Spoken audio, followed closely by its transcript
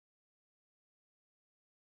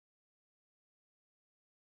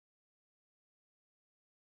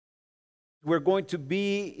We're going to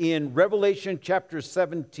be in Revelation chapter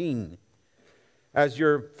 17. As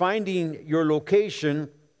you're finding your location,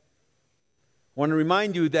 I want to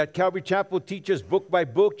remind you that Calvary Chapel teaches book by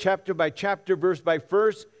book, chapter by chapter, verse by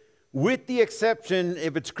verse, with the exception,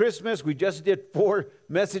 if it's Christmas, we just did 4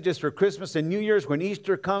 messages for Christmas and New Year's. When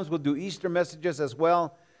Easter comes, we'll do Easter messages as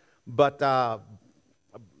well. But the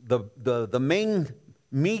main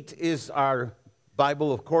meat is our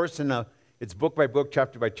Bible, of course, and it's book by book,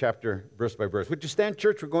 chapter by chapter, verse by verse. Would you stand,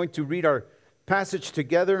 church? We're going to read our passage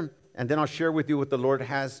together, and then I'll share with you what the Lord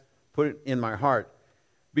has put in my heart.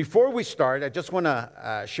 Before we start, I just want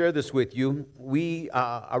to share this with you. We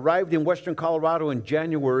arrived in Western Colorado in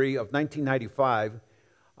January of 1995,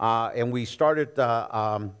 and we started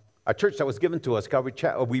a church that was given to us, Calvary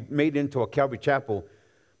Chapel. We made it into a Calvary Chapel.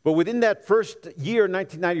 But within that first year,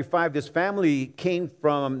 1995, this family came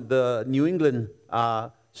from the New England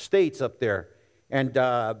states up there. And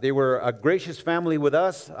they were a gracious family with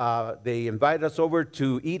us. They invited us over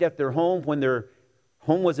to eat at their home when their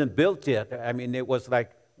home wasn't built yet. I mean, it was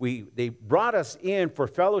like they brought us in for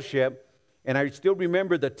fellowship. And I still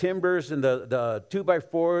remember the timbers and the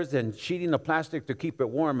 2x4s and sheeting the plastic to keep it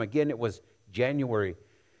warm. Again, it was January.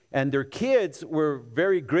 And their kids were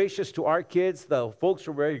very gracious to our kids. The folks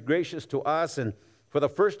were very gracious to us. And for the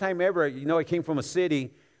first time ever, you know, I came from a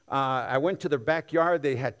city. I went to their backyard.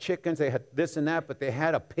 They had chickens. They had this and that, but they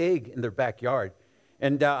had a pig in their backyard.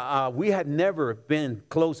 And we had never been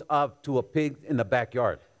close up to a pig in the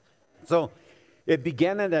backyard. So it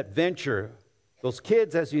began an adventure. Those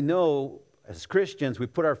kids, as you know, as Christians, we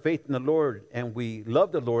put our faith in the Lord, and we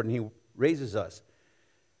love the Lord, and He raises us.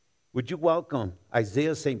 Would you welcome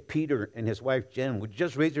Isaiah St. Peter and his wife Jen? Would you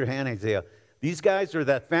just raise your hand, Isaiah? These guys are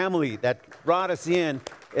that family that brought us in,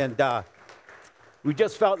 and we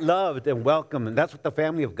just felt loved and welcome, and that's what the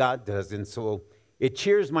family of God does. And so it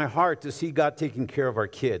cheers my heart to see God taking care of our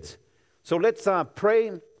kids. So let's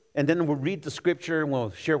pray, and then we'll read the scripture, and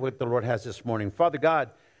we'll share what the Lord has this morning. Father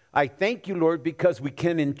God, I thank you, Lord, because we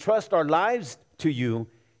can entrust our lives to you,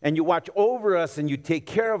 and you watch over us, and you take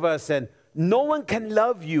care of us, and no one can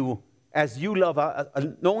love you as you love us.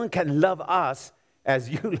 No one can love us as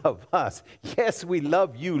you love us. Yes, we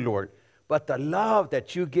love you, Lord. But the love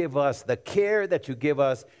that you give us, the care that you give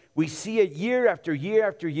us, we see it year after year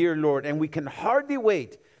after year, Lord, and we can hardly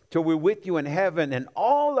wait till we're with you in heaven, and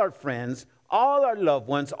all our friends, all our loved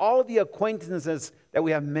ones, all the acquaintances that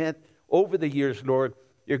we have met over the years, Lord,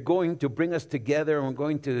 you're going to bring us together, and we're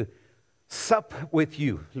going to sup with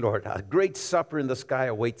you, Lord. A great supper in the sky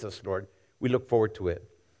awaits us, Lord. We look forward to it.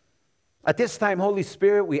 At this time, Holy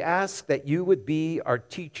Spirit, we ask that you would be our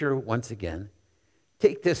teacher once again.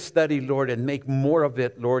 Take this study, Lord, and make more of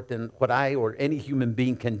it, Lord, than what I or any human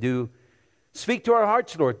being can do. Speak to our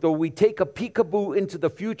hearts, Lord. Though we take a peekaboo into the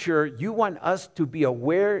future, you want us to be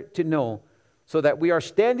aware to know so that we are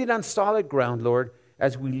standing on solid ground, Lord,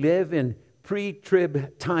 as we live in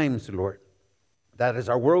pre-trib times, Lord. That as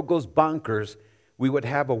our world goes bonkers, we would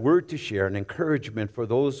have a word to share, an encouragement for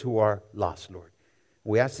those who are lost, Lord.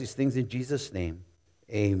 We ask these things in Jesus' name.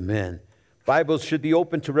 Amen. Bibles should be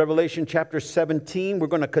open to Revelation chapter 17. We're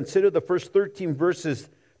going to consider the first 13 verses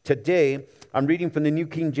today. I'm reading from the New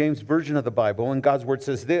King James Version of the Bible, and God's word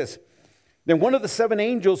says this. Then one of the 7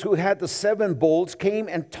 angels who had the 7 bowls came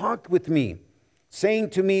and talked with me, saying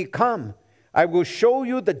to me, "Come, I will show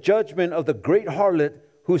you the judgment of the great harlot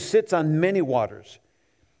who sits on many waters,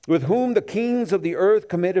 with whom the kings of the earth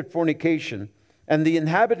committed fornication, and the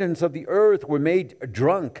inhabitants of the earth were made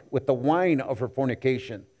drunk with the wine of her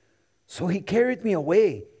fornication. So he carried me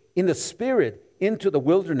away in the spirit into the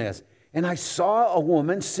wilderness, and I saw a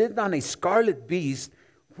woman sitting on a scarlet beast,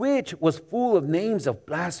 which was full of names of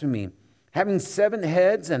blasphemy, having 7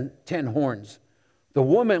 heads and 10 horns. The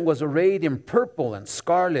woman was arrayed in purple and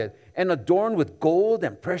scarlet, and adorned with gold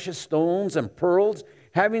and precious stones and pearls,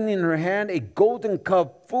 having in her hand a golden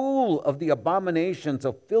cup full of the abominations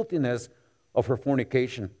of filthiness of her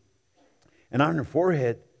fornication. And on her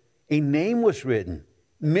forehead a name was written,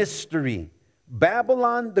 Mystery,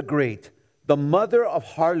 Babylon the Great, the mother of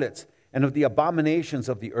harlots and of the abominations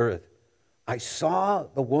of the earth. I saw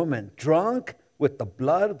the woman drunk with the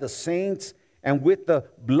blood of the saints and with the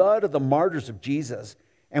blood of the martyrs of Jesus.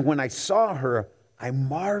 And when I saw her, I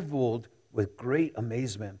marveled with great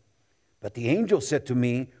amazement. But the angel said to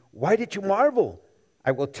me, "Why did you marvel?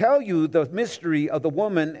 I will tell you the mystery of the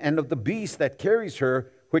woman and of the beast that carries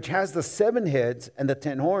her, which has the 7 heads and the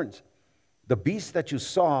 10 horns. The beast that you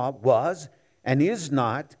saw was and is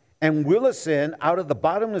not, and will ascend out of the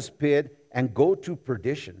bottomless pit and go to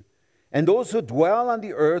perdition. And those who dwell on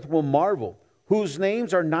the earth will marvel, whose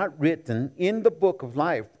names are not written in the book of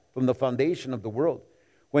life from the foundation of the world,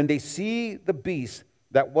 when they see the beast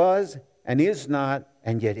that was and is not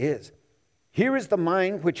and yet is. Here is the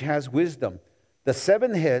mind which has wisdom. The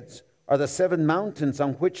 7 heads are the 7 mountains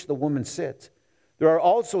on which the woman sits. There are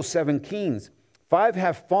also 7 kings. 5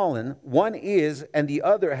 have fallen, 1 is, and the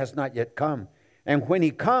other has not yet come. And when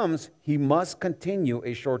he comes, he must continue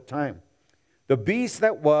a short time. The beast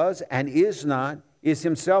that was and is not is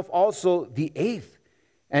himself also the 8th,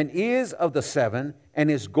 and is of the 7,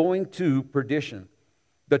 and is going to perdition.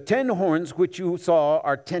 The 10 horns which you saw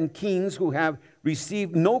are 10 kings who have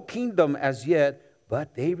received no kingdom as yet,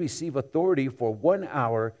 but they receive authority for 1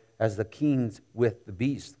 hour as the kings with the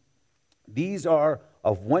beast. These are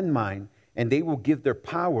of one mind, and they will give their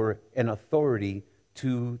power and authority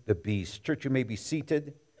to the beast. Church, you may be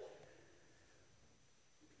seated.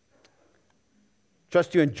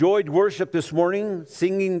 Trust you enjoyed worship this morning,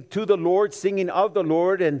 singing to the Lord, singing of the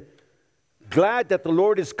Lord, and glad that the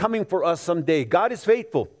Lord is coming for us someday. God is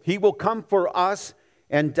faithful. He will come for us,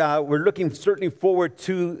 and we're looking certainly forward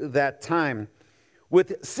to that time.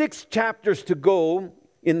 With 6 chapters to go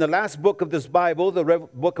in the last book of this Bible, the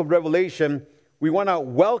book of Revelation, we want to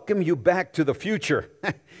welcome you back to the future.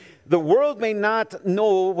 The world may not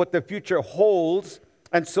know what the future holds,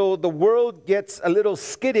 and so the world gets a little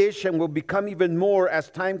skittish and will become even more as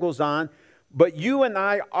time goes on. But you and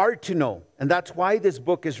I are to know, and that's why this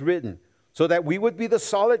book is written, so that we would be the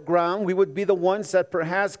solid ground. We would be the ones that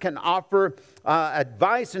perhaps can offer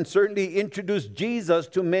advice and certainly introduce Jesus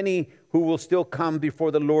to many who will still come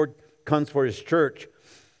before the Lord comes for his church.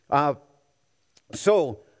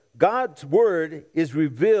 So God's word is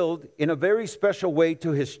revealed in a very special way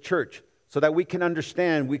to his church so that we can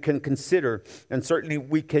understand, we can consider, and certainly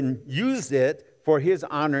we can use it for his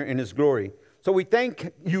honor and his glory. So we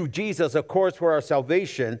thank you, Jesus, of course, for our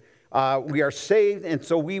salvation. We are saved, and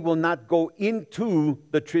so we will not go into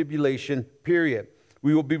the tribulation period.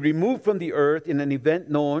 We will be removed from the earth in an event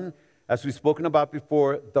known, as we've spoken about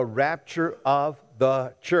before, the rapture of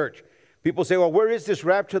the church. People say, well, where is this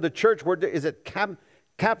rapture of the church? Where is it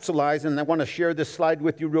capsulized? And I want to share this slide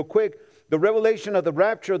with you real quick. The revelation of the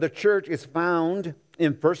rapture of the church is found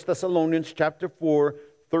in 1 Thessalonians chapter 4,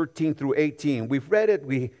 13 through 18. We've read it,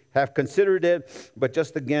 we have considered it, but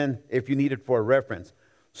just again, if you need it for a reference.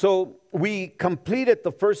 So we completed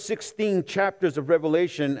the first 16 chapters of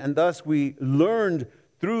Revelation, and thus we learned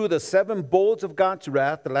through the 7 bowls of God's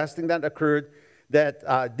wrath, the last thing that occurred,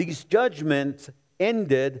 that these judgments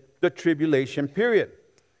ended the tribulation period.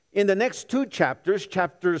 In the next 2 chapters,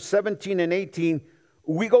 chapters 17 and 18,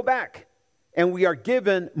 we go back and we are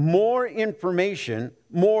given more information,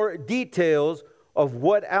 more details of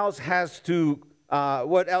what else has to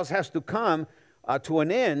come to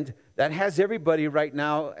an end that has everybody right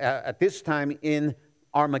now at this time in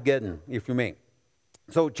Armageddon, if you may.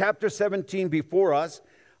 So chapter 17 before us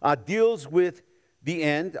deals with the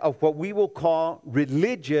end of what we will call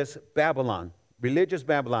religious Babylon. Religious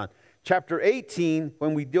Babylon. Chapter 18,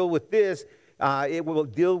 when we deal with this, it will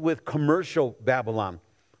deal with commercial Babylon.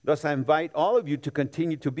 Thus, I invite all of you to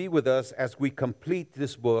continue to be with us as we complete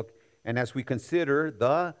this book and as we consider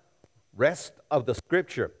the rest of the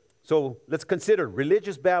Scripture. So let's consider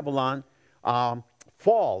religious Babylon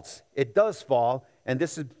falls. It does fall, and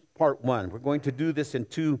this is part 1. We're going to do this in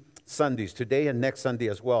 2 Sundays, today and next Sunday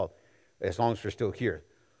as well, as long as we're still here.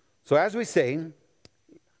 So as we say,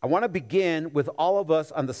 I want to begin with all of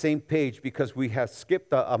us on the same page because we have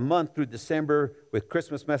skipped a month through December with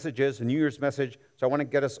Christmas messages and New Year's message. So I want to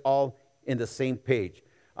get us all in the same page.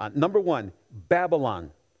 Number 1, Babylon.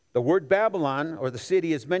 The word Babylon, or the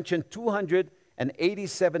city, is mentioned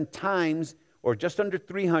 287 times, or just under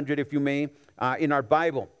 300, if you may, in our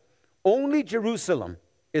Bible. Only Jerusalem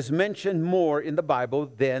is mentioned more in the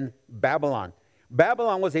Bible than Babylon.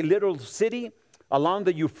 Babylon was a little city along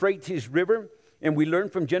the Euphrates River. And we learn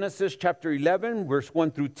from Genesis chapter 11, verse 1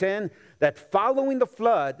 through 10, that following the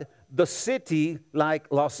flood, the city, like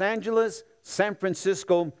Los Angeles, San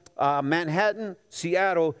Francisco, Manhattan,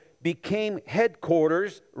 Seattle, became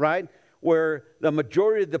headquarters, right, where the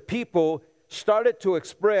majority of the people started to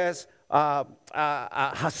express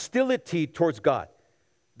hostility towards God.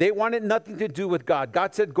 They wanted nothing to do with God.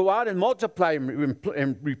 God said, go out and multiply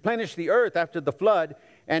and replenish the earth after the flood.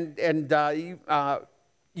 And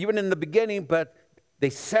even in the beginning, but they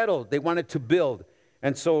settled. They wanted to build.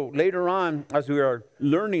 And so later on, as we are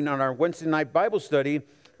learning on our Wednesday night Bible study,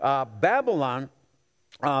 Babylon,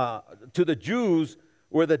 to the Jews,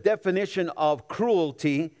 were the definition of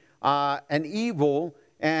cruelty and evil.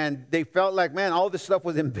 And they felt like, man, all this stuff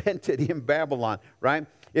was invented in Babylon, right?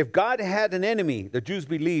 If God had an enemy, the Jews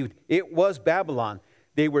believed, it was Babylon.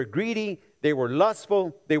 They were greedy. they were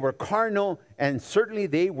lustful, they were carnal, and certainly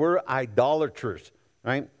they were idolaters,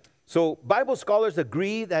 right? So Bible scholars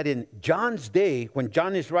agree that in John's day, when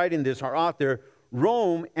John is writing this, our author,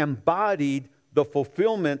 Rome embodied the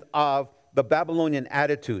fulfillment of the Babylonian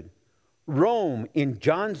attitude. Rome, in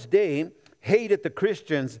John's day, hated the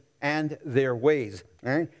Christians and their ways.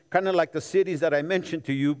 Right? Kind of like the cities that I mentioned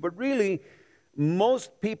to you, but really,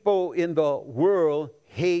 most people in the world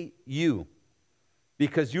hate you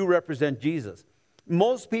because you represent Jesus.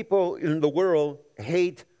 Most people in the world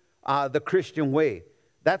hate the Christian way.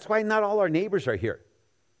 That's why not all our neighbors are here.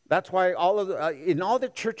 That's why in all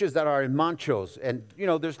the churches that are in Montrose, and you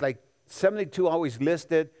know, there's like 72 always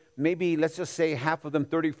listed, maybe let's just say half of them,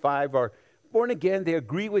 35, are born again. They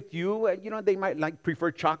agree with you. You know, they might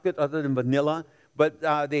prefer chocolate other than vanilla, but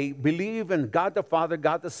they believe in God the Father,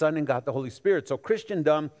 God the Son, and God the Holy Spirit. So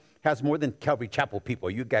Christendom has more than Calvary Chapel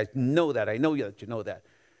people. You guys know that. I know that you know that.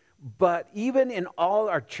 But even in all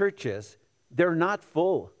our churches, they're not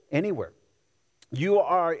full anywhere. You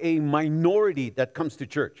are a minority that comes to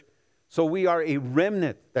church. So we are a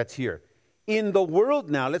remnant that's here. In the world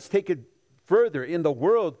now, let's take it further. In the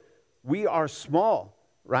world, we are small,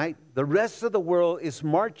 right? The rest of the world is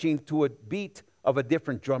marching to a beat of a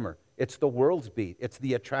different drummer. It's the world's beat. It's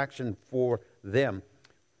the attraction for them.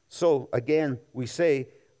 So again, we say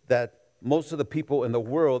that most of the people in the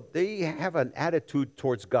world, they have an attitude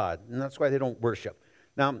towards God, and that's why they don't worship.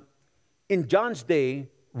 Now, in John's day,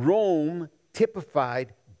 Rome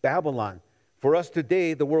typified Babylon. For us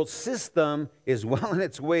today, the world system is well on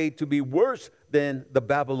its way to be worse than the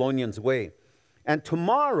Babylonians' way. And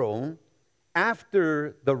tomorrow,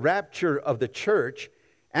 after the rapture of the church,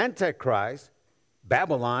 Antichrist,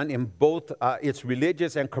 Babylon, in both its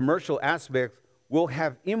religious and commercial aspects, will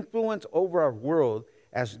have influence over our world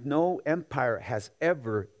as no empire has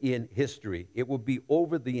ever in history. It will be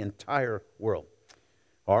over the entire world.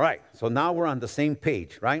 All right, so now we're on the same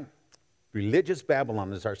page, right? Religious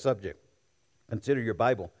Babylon is our subject. Consider your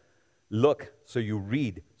Bible. Look, so you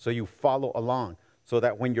read, so you follow along, so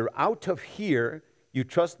that when you're out of here, you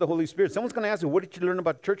trust the Holy Spirit. Someone's going to ask you, what did you learn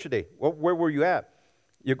about church today? Where were you at?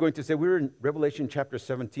 You're going to say, we were in Revelation chapter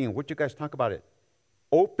 17. What did you guys talk about it?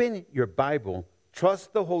 Open your Bible,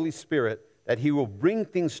 trust the Holy Spirit, that he will bring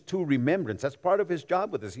things to remembrance. That's part of his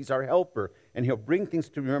job with us. He's our helper, and he'll bring things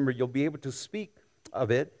to remember. You'll be able to speak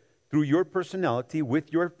of it through your personality,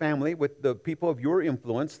 with your family, with the people of your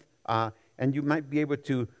influence, and you might be able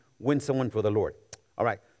to win someone for the Lord. All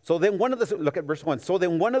right. So then look at verse 1. So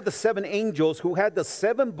then one of the seven angels who had the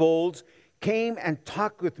seven bowls came and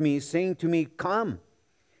talked with me, saying to me, come,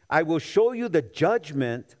 I will show you the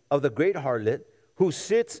judgment of the great harlot who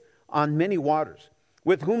sits on many waters,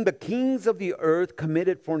 with whom the kings of the earth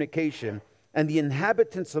committed fornication, and the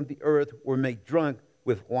inhabitants of the earth were made drunk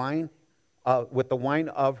with the wine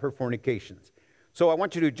of her fornications. So I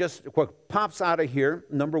want you to just, what pops out of here,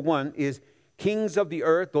 number one, is kings of the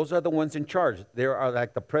earth. Those are the ones in charge. They are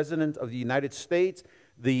like the president of the United States,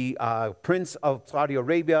 the prince of Saudi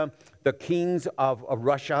Arabia, the kings of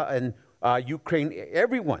Russia and Ukraine,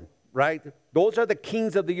 everyone, right? Those are the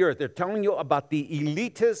kings of the earth. They're telling you about the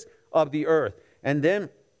elitists of the earth. And then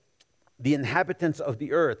the inhabitants of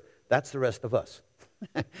the earth, that's the rest of us.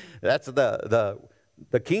 That's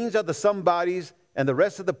the kings are the somebodies, and the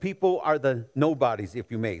rest of the people are the nobodies,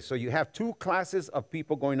 if you may. So you have two classes of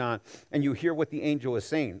people going on, and you hear what the angel is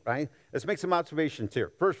saying, right? Let's make some observations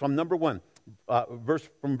here. First, from number one, verse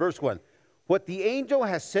 1. What the angel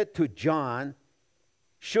has said to John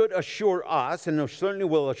should assure us, and certainly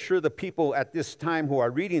will assure the people at this time who are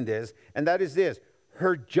reading this, and that is this: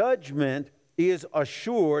 her judgment is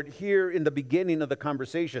assured here in the beginning of the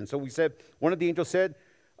conversation. So we said, one of the angels said,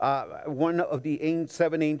 one of the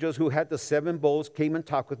seven angels who had the seven bowls came and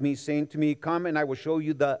talked with me, saying to me, come and I will show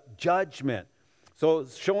you the judgment. So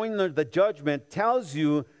showing the judgment tells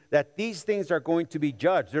you that these things are going to be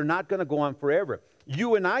judged. They're not going to go on forever.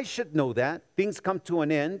 You and I should know that. Things come to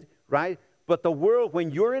an end, right? But the world,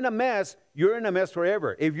 when you're in a mess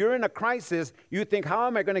forever. If you're in a crisis, you think, how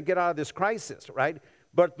am I going to get out of this crisis, right?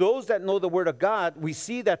 But those that know the Word of God, we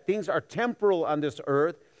see that things are temporal on this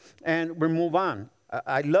earth, and we move on.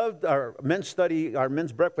 I loved our men's study, our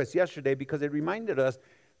men's breakfast yesterday, because it reminded us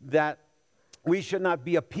that we should not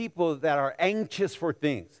be a people that are anxious for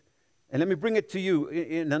things. And let me bring it to you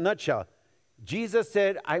in a nutshell. Jesus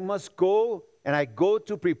said, I must go, and I go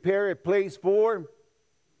to prepare a place for...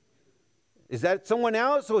 Is that someone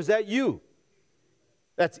else, or is that you?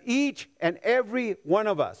 That's each and every one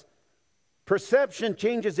of us. Perception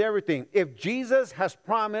changes everything. If Jesus has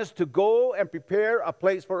promised to go and prepare a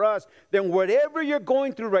place for us, then whatever you're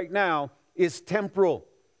going through right now is temporal.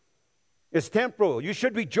 It's temporal. You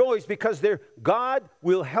should rejoice because God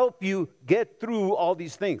will help you get through all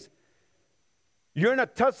these things. You're in a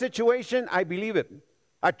tough situation, I believe it.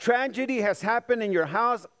 A tragedy has happened in your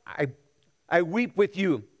house, I weep with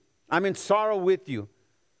you. I'm in sorrow with you.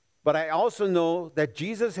 But I also know that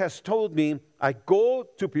Jesus has told me, I go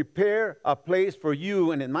to prepare a place for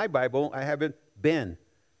you. And in my Bible, I have it, been.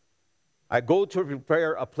 I go to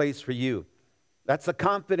prepare a place for you. That's the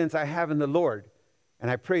confidence I have in the Lord.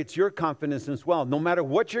 And I pray it's your confidence as well. No matter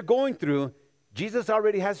what you're going through, Jesus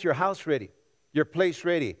already has your house ready, your place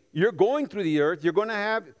ready. You're going through the earth. You're going to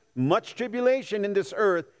have much tribulation in this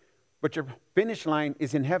earth, but your finish line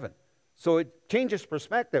is in heaven. So it changes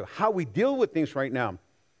perspective, how we deal with things right now.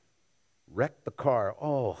 Wrecked the car.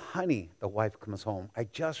 Oh, honey, the wife comes home. I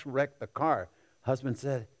just wrecked the car. Husband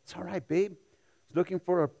said, it's all right, babe. I was looking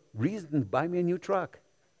for a reason to buy me a new truck,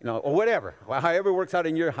 or whatever. Well, however it works out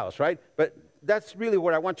in your house, right? But that's really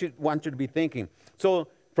what I want you to be thinking. So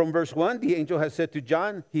from verse 1, the angel has said to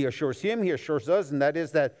John, he assures him, he assures us, and that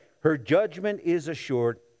is that her judgment is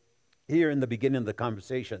assured here in the beginning of the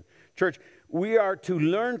conversation. Church, we are to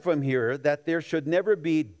learn from here that there should never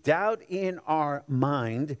be doubt in our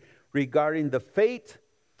mind regarding the fate,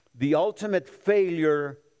 the ultimate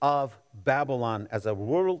failure of Babylon as a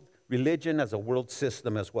world religion, as a world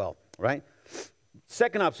system as well, right?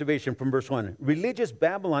 Second observation from verse 1. Religious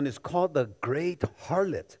Babylon is called the great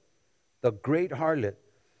harlot. The great harlot.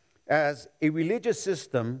 As a religious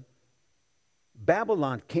system,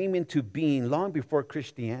 Babylon came into being long before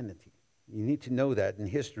Christianity. You need to know that in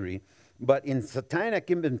history. But in satanic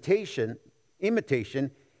imitation, it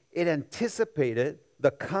anticipated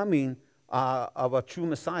the coming of a true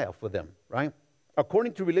Messiah for them, right?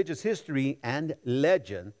 According to religious history and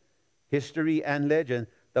legend, the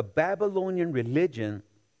Babylonian religion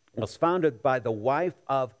was founded by the wife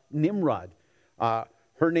of Nimrod.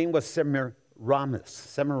 Her name was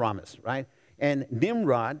Semiramis, right? And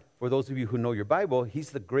Nimrod, for those of you who know your Bible,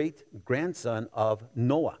 he's the great-grandson of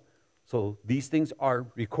Noah. So these things are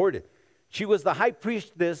recorded. She was the high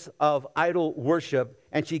priestess of idol worship,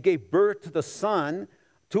 and she gave birth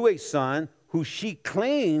to a son who she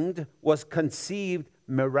claimed was conceived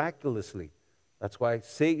miraculously. That's why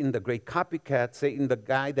Satan, the great copycat, Satan, the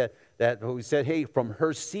guy that who said, hey, from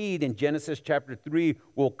her seed in Genesis chapter 3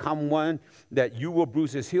 will come one that you will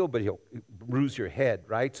bruise his heel, but he'll bruise your head,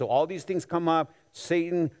 right? So all these things come up.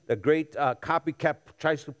 Satan, the great copycat,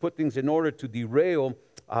 tries to put things in order to derail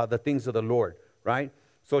the things of the Lord, right?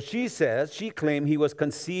 So she claimed he was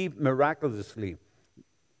conceived miraculously.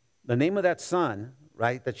 The name of that son,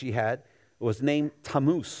 right, that she had was named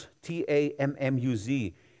Tammuz,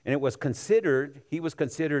 Tammuz. And he was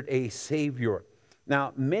considered a savior.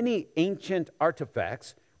 Now, many ancient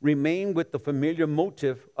artifacts remain with the familiar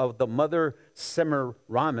motif of the mother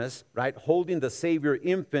Semiramis, right, holding the savior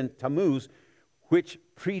infant Tammuz, which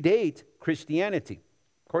predate Christianity.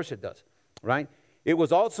 Of course it does, right? It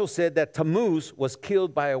was also said that Tammuz was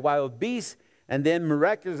killed by a wild beast and then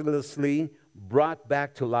miraculously brought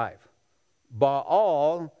back to life.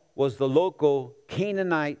 Baal was the local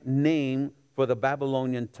Canaanite name for the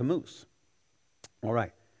Babylonian Tammuz. All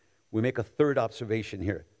right, we make a third observation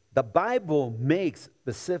here. The Bible makes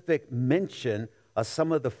specific mention of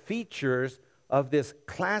some of the features of this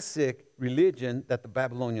classic religion that the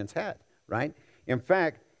Babylonians had, right? In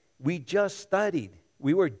fact, we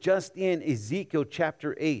were just in Ezekiel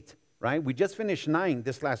chapter 8, right? We just finished 9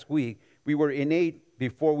 this last week. We were in 8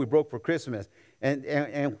 before we broke for Christmas.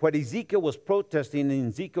 And what Ezekiel was protesting in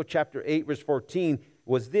Ezekiel chapter 8, verse 14,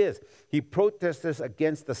 was this. He protested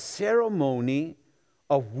against the ceremony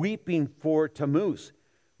of weeping for Tammuz,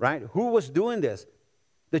 right? Who was doing this?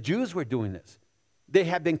 The Jews were doing this. They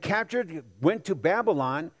had been captured, went to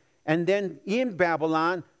Babylon, and then in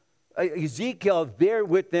Babylon, Ezekiel there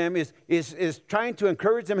with them is trying to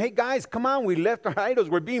encourage them. Hey guys, come on, we left our idols.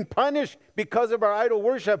 We're being punished because of our idol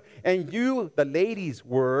worship. And you, the ladies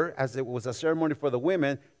were, as it was a ceremony for the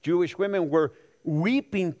women, Jewish women were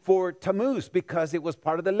weeping for Tammuz because it was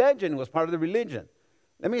part of the legend, it was part of the religion.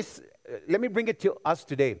 Let me bring it to us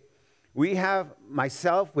today. We have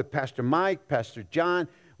myself with Pastor Mike, Pastor John,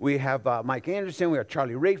 we have Mike Anderson, we have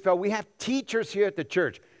Charlie Rayfeld, we have teachers here at the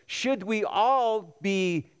church. Should we all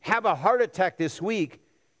have a heart attack this week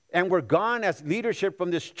and we're gone as leadership from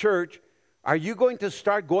this church, are you going to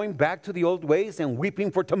start going back to the old ways and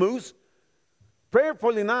weeping for Tammuz?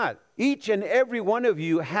 Prayerfully not. Each and every one of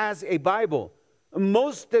you has a Bible.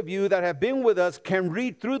 Most of you that have been with us can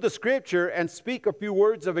read through the scripture and speak a few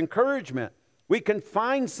words of encouragement. We can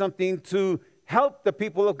find something to help the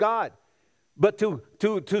people of God. But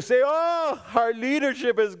to say, oh, our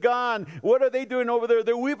leadership is gone. What are they doing over there?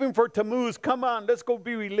 They're weeping for Tammuz. Come on, let's go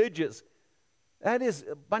be religious. That is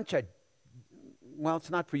a bunch of, well, it's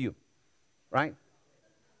not for you, right?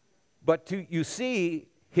 But you see,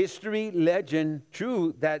 history, legend,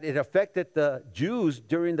 true, that it affected the Jews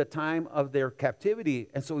during the time of their captivity.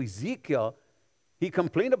 And so Ezekiel, he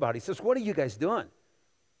complained about it. He says, what are you guys doing?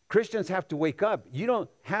 Christians have to wake up. You don't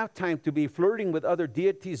have time to be flirting with other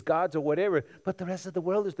deities, gods, or whatever, but the rest of the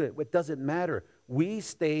world is doing it. It doesn't matter. We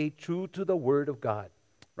stay true to the Word of God,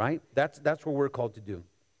 right? That's what we're called to do.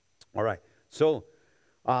 All right. So,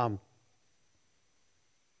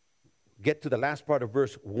 get to the last part of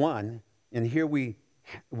verse 1, and here we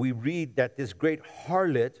read that this great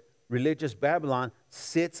harlot, religious Babylon,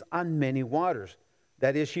 sits on many waters.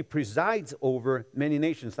 That is, she presides over many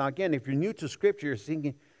nations. Now, again, if you're new to Scripture, you're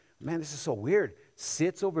thinking, man, this is so weird.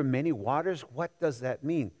 Sits over many waters? What does that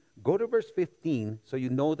mean? Go to verse 15 so you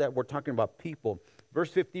know that we're talking about people.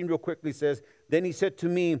 Verse 15 real quickly says, then he said to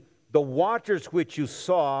me, the waters which you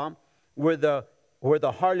saw where the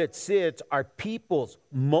harlot sits are peoples,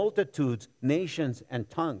 multitudes, nations, and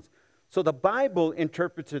tongues. So the Bible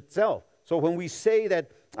interprets itself. So when we say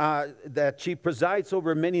that she presides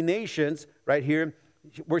over many nations, right here,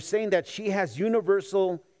 we're saying that she has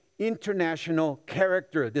universal international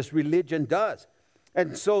character. This religion does.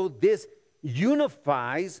 And so this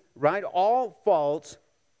unifies, right, all false,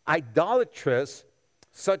 idolatrous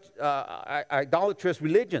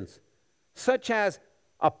religions, such as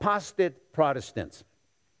apostate Protestants.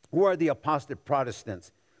 Who are the apostate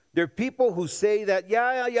Protestants? They're people who say that,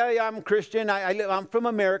 yeah, I'm Christian. I'm from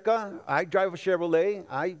America. I drive a Chevrolet.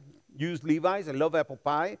 I use Levi's. I love apple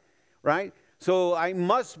pie, right? So I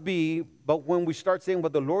must be, but when we start saying,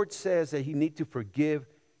 well, the Lord says that you need to forgive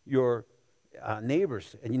your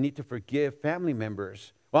neighbors and you need to forgive family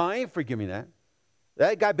members. Well, I ain't forgiving that.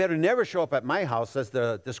 That guy better never show up at my house, says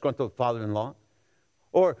the disgruntled father-in-law.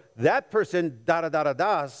 Or that person,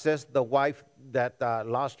 says the wife that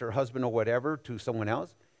lost her husband or whatever to someone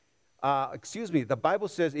else. Excuse me, the Bible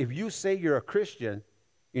says if you say you're a Christian,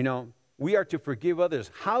 you know, we are to forgive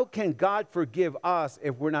others. How can God forgive us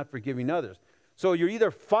if we're not forgiving others? So you're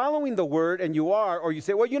either following the word and you are, or you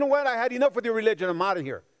say, well, you know what? I had enough with your religion. I'm out of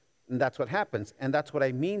here. And that's what happens. And that's what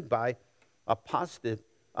I mean by apostate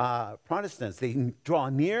Protestants. They draw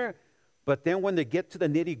near, but then when they get to the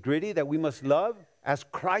nitty-gritty that we must love, as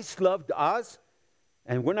Christ loved us,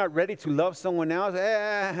 and we're not ready to love someone else,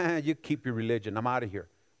 you keep your religion. I'm out of here,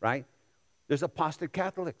 right? There's apostate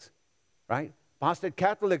Catholics, right? Apostate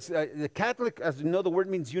Catholics, the Catholic, as you know, the word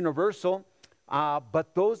means universal,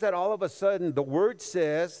 but those that all of a sudden, the word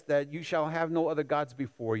says that you shall have no other gods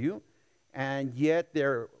before you, and yet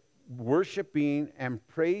they're worshiping and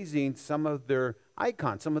praising some of their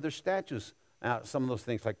icons, some of their statues, some of those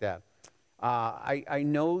things like that. I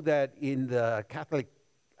know that in the Catholic,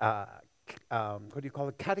 what do you call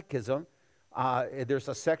it, catechism, there's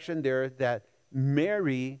a section there that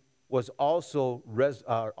Mary was also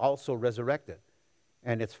resurrected.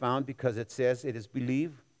 And it's found because it says it is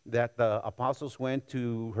believed that the apostles went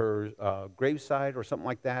to her graveside or something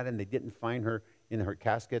like that, and they didn't find her in her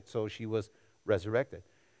casket, so she was resurrected.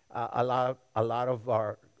 A lot of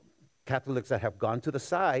our Catholics that have gone to the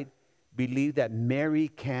side believe that Mary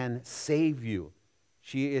can save you.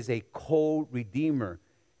 She is a co-redeemer.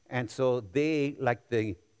 And so they, like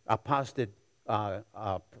the apostate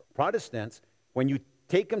Protestants, when you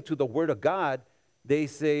take them to the Word of God, they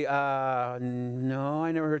say, no,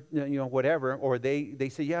 I never heard, whatever. Or they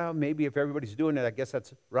say, yeah, maybe if everybody's doing it, I guess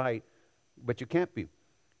that's right. But you can't be.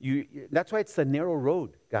 That's why it's the narrow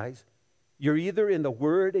road, guys. You're either in the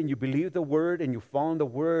Word and you believe the Word and you follow the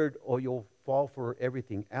Word, or you'll fall for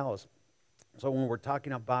everything else. So when we're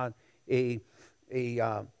talking about a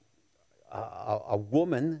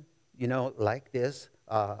woman, like this,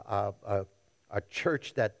 a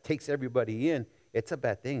church that takes everybody in, it's a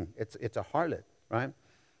bad thing. It's a harlot, right?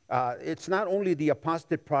 It's not only the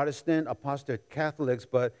apostate Protestant, apostate Catholics,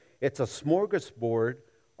 but it's a smorgasbord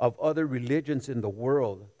of other religions in the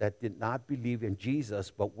world that did not believe in Jesus,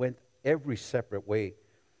 but went every separate way.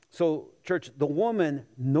 So, church, the woman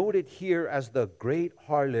noted here as the great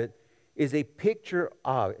harlot is a picture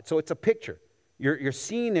of, so it's a picture. You're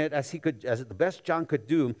seeing it as the best John could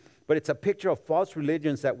do, but it's a picture of false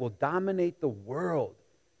religions that will dominate the world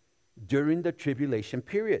during the tribulation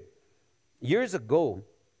period. Years ago,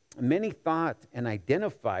 many thought and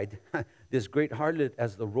identified this great harlot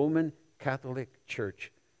as the Roman Catholic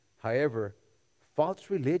Church. However, false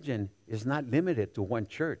religion is not limited to one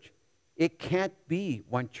church. It can't be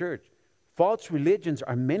one church. False religions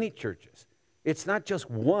are many churches. It's not just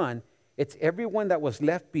one. It's everyone that was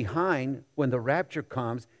left behind when the rapture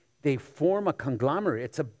comes. They form a conglomerate.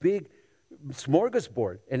 It's a big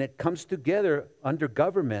smorgasbord, and it comes together under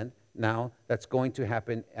government now that's going to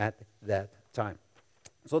happen at that time.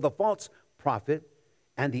 So the false prophet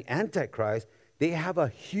and the Antichrist, they have a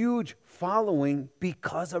huge following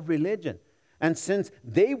because of religion. And since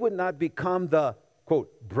they would not become the,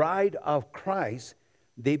 quote, bride of Christ,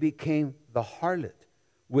 they became the harlot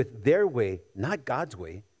with their way, not God's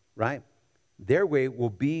way, right? Their way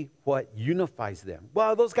will be what unifies them.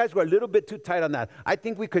 Well, those guys were a little bit too tight on that. I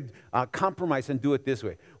think we could compromise and do it this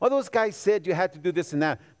way. Well, those guys said you had to do this and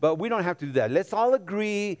that, but we don't have to do that. Let's all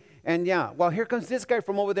agree. And yeah, well, here comes this guy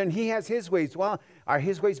from over there, and he has his ways. Well, are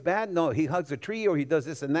his ways bad? No, he hugs a tree or he does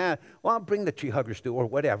this and that. Well, I'll bring the tree huggers to, or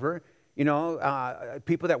whatever. You know,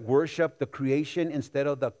 people that worship the creation instead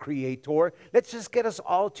of the creator. Let's just get us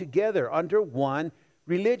all together under one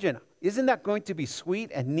religion. Isn't that going to be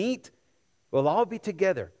sweet and neat? We'll all be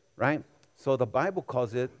together, right? So the Bible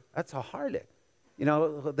calls it, that's a harlot. You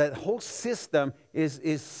know, that whole system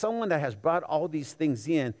is someone that has brought all these things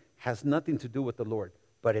in, has nothing to do with the Lord.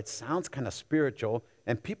 But it sounds kind of spiritual,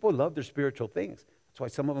 and people love their spiritual things. That's why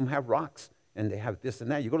some of them have rocks, and they have this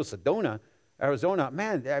and that. You go to Sedona, Arizona,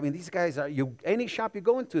 man, I mean, these guys, any shop you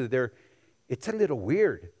go into, it's a little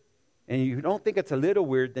weird. And you don't think it's a little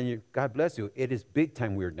weird, then God bless you. It is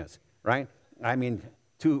big-time weirdness, right? I mean,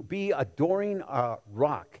 to be adoring a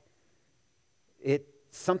rock,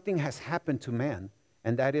 something has happened to man,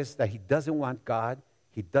 and that is that he doesn't want God.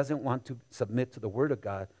 He doesn't want to submit to the Word of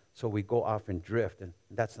God, so we go off and drift, and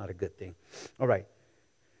that's not a good thing. All right.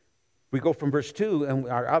 We go from verse 2, and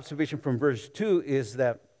our observation from verse 2 is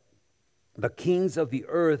that the kings of the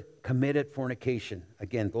earth committed fornication.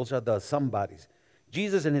 Again, those are the somebodies.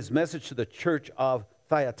 Jesus, in his message to the church of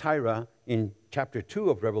Thyatira in chapter 2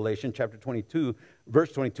 of Revelation, chapter 22,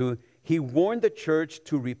 verse 22, he warned the church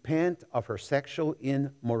to repent of her sexual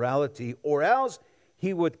immorality, or else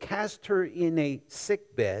he would cast her in a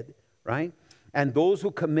sick bed, right? And those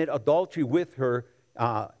who commit adultery with her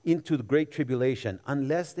into the great tribulation,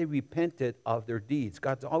 unless they repented of their deeds.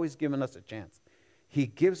 God's always given us a chance. He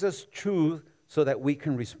gives us truth so that we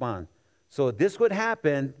can respond. So this would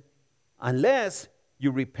happen unless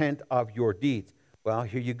you repent of your deeds. Well,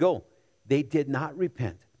 here you go. They did not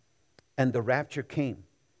repent, and the rapture came,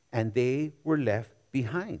 and they were left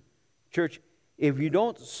behind. Church, if you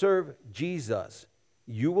don't serve Jesus,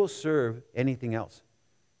 you will serve anything else.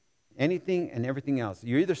 Anything and everything else.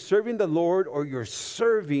 You're either serving the Lord or you're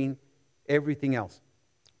serving everything else.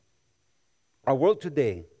 Our world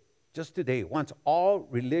today, just today, wants all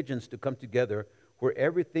religions to come together where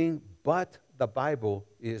everything but the Bible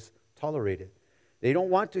is tolerated. They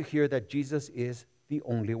don't want to hear that Jesus is the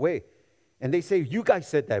only way. And they say, you guys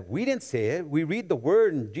said that. We didn't say it. We read the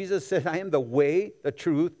word, and Jesus said, I am the way, the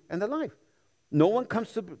truth, and the life. No one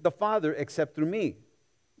comes to the Father except through me.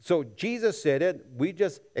 So Jesus said it. We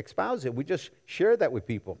just espouse it. We just share that with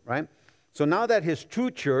people, right? So now that his true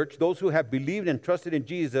church, those who have believed and trusted in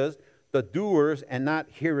Jesus, the doers and not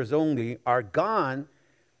hearers only, are gone,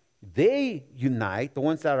 they unite. The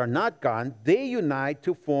ones that are not gone, they unite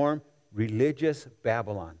to form religious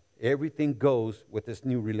Babylon. Everything goes with this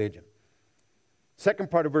new religion.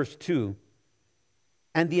 Second part of verse 2,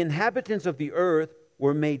 and the inhabitants of the earth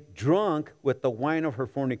were made drunk with the wine of her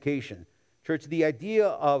fornication. Church, the idea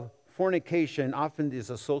of fornication often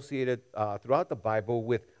is associated throughout the Bible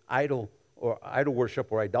with idol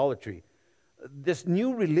worship or idolatry. This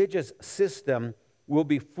new religious system will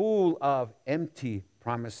be full of empty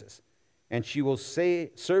promises, and she will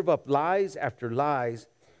serve up lies after lies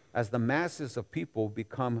as the masses of people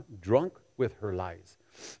become drunk with her lies.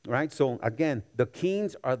 Right? So again, the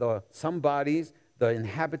kings are the somebodies, the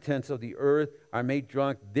inhabitants of the earth are made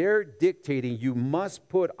drunk. They're dictating, you must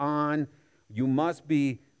put on, you must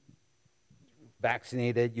be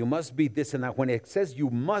vaccinated, you must be this and that. When it says you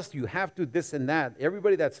must, you have to this and that,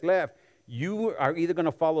 everybody that's left, you are either going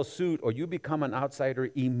to follow suit or you become an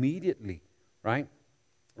outsider immediately, right?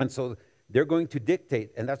 And so they're going to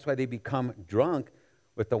dictate, and that's why they become drunk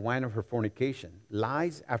with the wine of her fornication.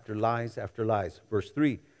 Lies after lies after lies. Verse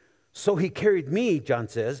 3. So he carried me, John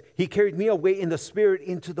says, he carried me away in the spirit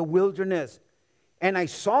into the wilderness. And I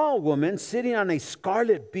saw a woman sitting on a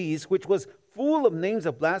scarlet beast, which was full of names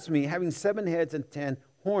of blasphemy, having 7 heads and 10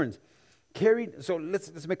 horns. So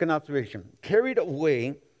let's make an observation. Carried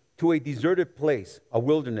away to a deserted place, a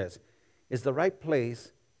wilderness, is the right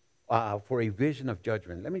place for a vision of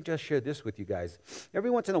judgment. Let me just share this with you guys.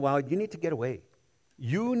 Every once in a while, you need to get away.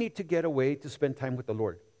 You need to get away to spend time with the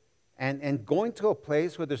Lord. And going to a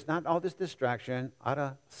place where there's not all this distraction, out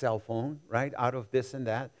of cell phone, right, out of this and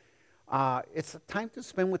that, it's a time to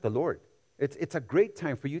spend with the Lord. It's a great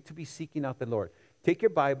time for you to be seeking out the Lord. Take your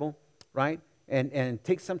Bible, right, and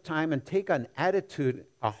take some time and take an attitude,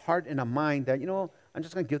 a heart and a mind that, I'm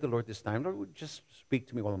just going to give the Lord this time. Lord, just speak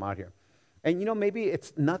to me while I'm out here. And, maybe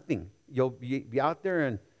it's nothing. You'll be out there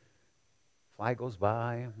and fly goes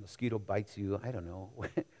by, mosquito bites you, I don't know,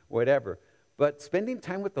 whatever. But spending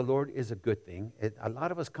time with the Lord is a good thing. A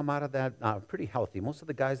lot of us come out of that pretty healthy. Most of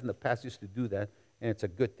the guys in the past used to do that, and it's a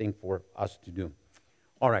good thing for us to do.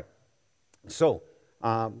 All right. So,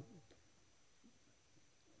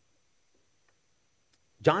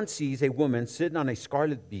 John sees a woman sitting on a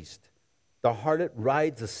scarlet beast. The harlot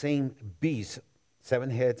rides the same beast,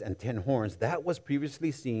 7 heads and 10 horns. That was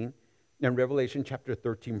previously seen in Revelation chapter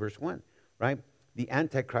 13, verse 1, right? The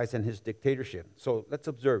Antichrist and his dictatorship. So let's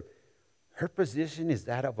observe. Her position is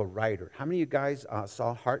that of a rider. How many of you guys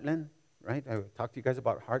saw Heartland, right? I talked to you guys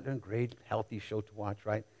about Heartland. Great, healthy show to watch,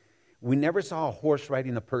 right? We never saw a horse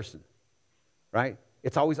riding a person, right?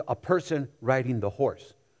 It's always a person riding the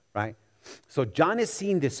horse, right? So John is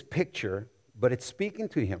seeing this picture, but it's speaking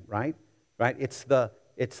to him, right? Right? It's the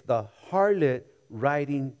harlot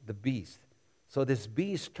riding the beast. So this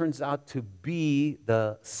beast turns out to be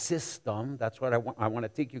the system. That's what I want to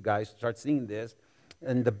take you guys to start seeing this.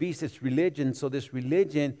 And the beast is religion. So this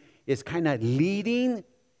religion is kind of leading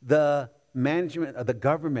the management of the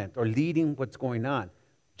government or leading what's going on.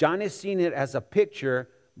 John is seeing it as a picture,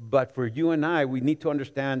 but for you and I, we need to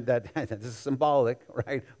understand that this is symbolic,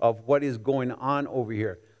 right, of what is going on over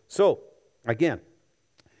here. So, again,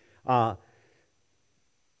 that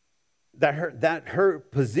her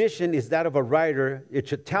position is that of a rider. It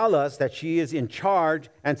should tell us that she is in charge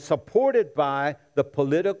and supported by the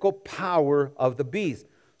political power of the beast.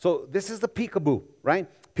 So this is the peekaboo, right?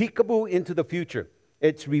 Peekaboo into the future.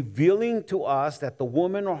 It's revealing to us that the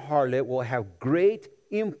woman or harlot will have great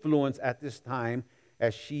influence at this time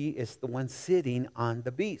as she is the one sitting on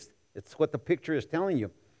the beast. It's what the picture is telling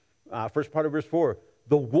you. First part of verse 4.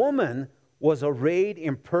 The woman was arrayed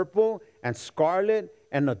in purple and scarlet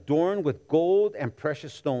and adorned with gold and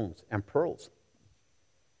precious stones and pearls.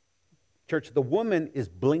 Church, the woman is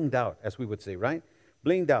blinged out, as we would say, right?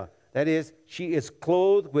 Blinged out. That is, she is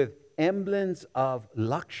clothed with emblems of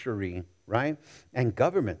luxury, right? And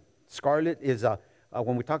government. Scarlet is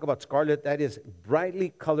when we talk about scarlet, that is brightly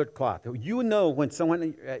colored cloth. You know when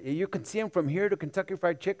someone, you can see them from here to Kentucky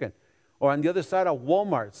Fried Chicken, or on the other side of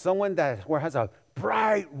Walmart, someone that has a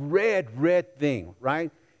bright red thing,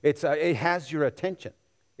 right? It has your attention.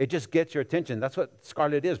 It just gets your attention. That's what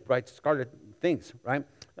scarlet is, bright scarlet things, right?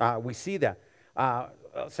 We see that.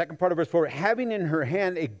 Second part of verse 4, having in her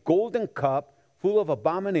hand a golden cup full of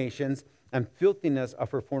abominations and filthiness of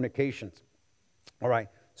her fornications. All right,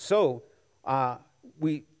 so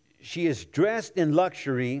she is dressed in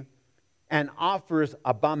luxury and offers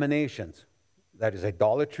abominations. That is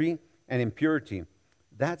idolatry and impurity.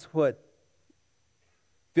 That's what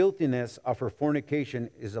filthiness of her fornication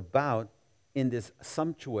is about in this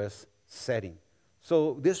sumptuous setting.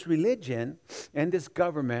 So this religion and this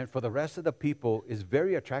government for the rest of the people is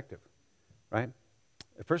very attractive, right?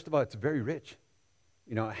 First of all, it's very rich.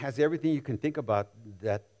 It has everything you can think about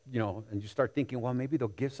that, and you start thinking, well, maybe they'll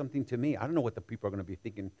give something to me. I don't know what the people are going to be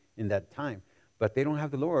thinking in that time, but they don't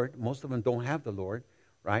have the Lord. Most of them don't have the Lord,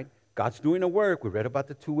 right? God's doing a work. We read about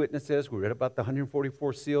the 2 witnesses. We read about the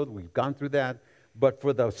 144 sealed. We've gone through that. But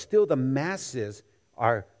still the masses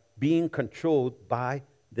are being controlled by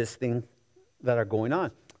this thing that are going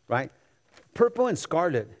on, right? Purple and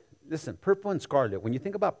scarlet. Listen, purple and scarlet. When you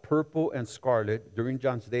think about purple and scarlet during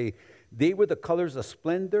John's day, they were the colors of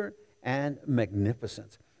splendor and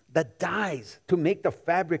magnificence. The dyes to make the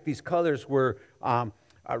fabric, these colors were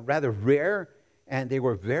rather rare, and they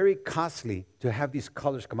were very costly to have these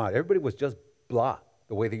colors come out. Everybody was just blah,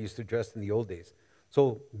 the way they used to dress in the old days.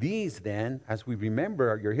 So these then, as we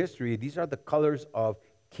remember your history, these are the colors of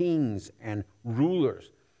kings and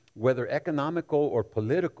rulers. Whether economical or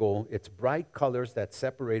political, it's bright colors that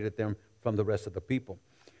separated them from the rest of the people.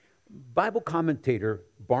 Bible commentator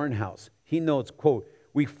Barnhouse, he notes, quote,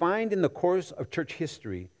 we find in the course of church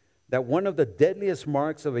history that one of the deadliest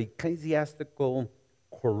marks of ecclesiastical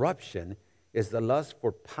corruption is the lust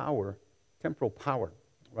for power, temporal power,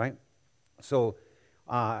 right? So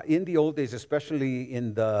in the old days, especially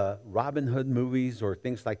in the Robin Hood movies or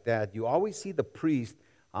things like that, you always see the priest,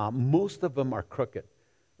 most of them are crooked.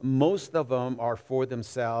 Most of them are for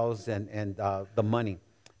themselves and the money.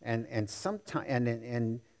 And sometimes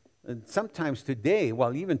today,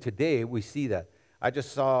 well, even today, we see that. I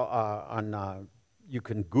just saw you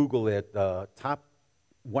can Google it, top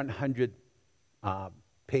 100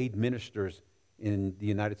 paid ministers in the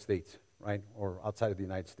United States, right, or outside of the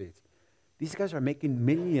United States. These guys are making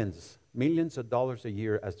millions of dollars a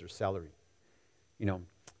year as their salary, you know.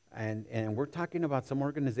 And we're talking about some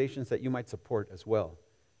organizations that you might support as well.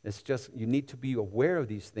 It's just you need to be aware of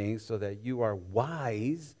these things so that you are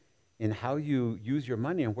wise in how you use your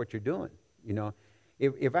money and what you're doing, you know.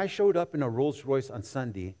 If I showed up in a Rolls Royce on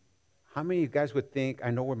Sunday, how many of you guys would think I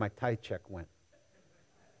know where my tithe check went?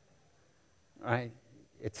 Right?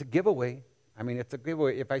 It's a giveaway. I mean, it's a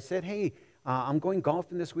giveaway. If I said, hey, I'm going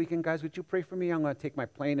golfing this weekend, guys, would you pray for me? I'm going to take my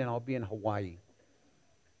plane and I'll be in Hawaii.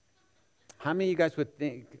 How many of you guys would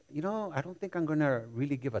think, you know, I don't think I'm going to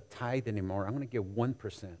really give a tithe anymore. I'm going to give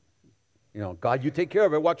 1%. You know, God, you take care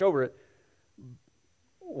of it. Watch over it.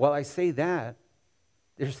 While I say that,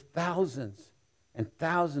 there's thousands and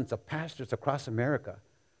thousands of pastors across America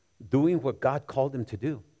doing what God called them to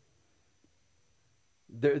do.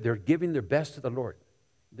 They're giving their best to the Lord.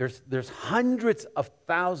 There's hundreds of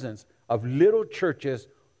thousands of little churches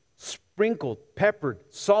sprinkled, peppered,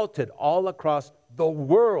 salted all across the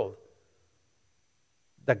world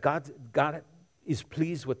that God is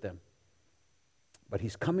pleased with them. But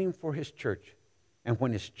he's coming for his church. And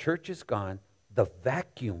when his church is gone, the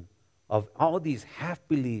vacuum of all these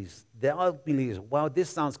half-beliefs, they all believe, well, this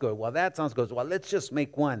sounds good. Well, that sounds good. Well, let's just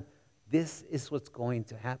make one. This is what's going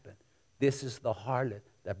to happen. This is the harlot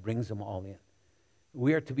that brings them all in.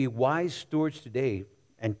 We are to be wise stewards today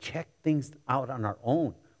and check things out on our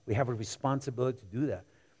own. We have a responsibility to do that.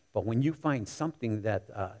 But when you find something that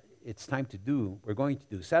it's time to do, we're going to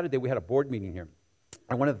do. Saturday, we had a board meeting here.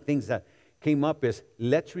 And one of the things that came up is,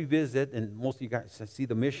 let's revisit, and most of you guys see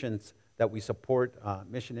the missions that we support,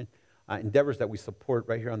 mission endeavors that we support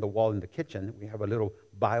right here on the wall in the kitchen. We have a little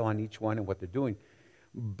bio on each one and what they're doing.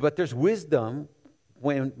 But there's wisdom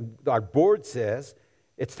when our board says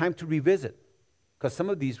it's time to revisit, because some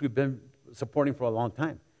of these we've been supporting for a long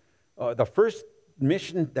time. The first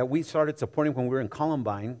mission that we started supporting when we were in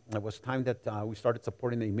Columbine, it was time that we started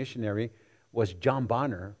supporting a missionary, was John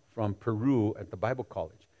Bonner from Peru at the Bible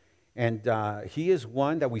College. And he is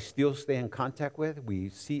one that we still stay in contact with.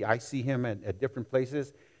 I see him at different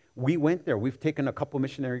places. We went there. We've taken a couple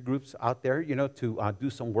missionary groups out there, you know, to do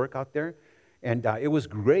some work out there. And it was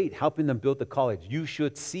great helping them build the college. You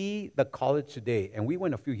should see the college today. And we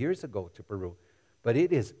went a few years ago to Peru. But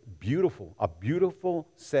it is beautiful, a beautiful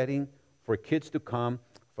setting for kids to come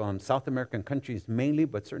from South American countries mainly,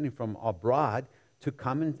 but certainly from abroad, to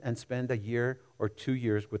come and spend a year or 2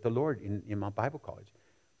 years with the Lord in my Bible college.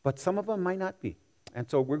 But some of them might not be. And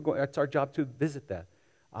so it's our job to visit that.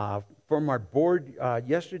 From our board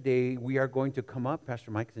yesterday, we are going to come up,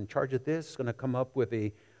 Pastor Mike is in charge of this, going to come up with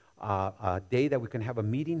a day that we can have a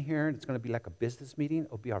meeting here. It's going to be like a business meeting.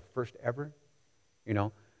 It'll be our first ever, you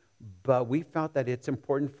know. But we felt that it's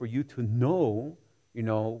important for you to know, you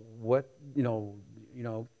know, what, you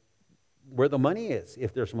know, where the money is,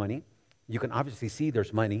 if there's money. You can obviously see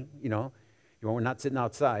there's money, you know. We're not sitting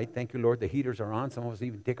outside. Thank you, Lord, the heaters are on. Some of us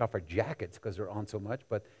even take off our jackets because they're on so much.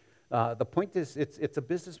 But the point is, it's a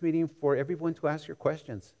business meeting for everyone to ask your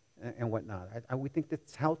questions and whatnot. We think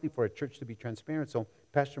that's healthy for a church to be transparent. So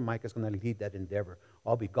Pastor Mike is going to lead that endeavor.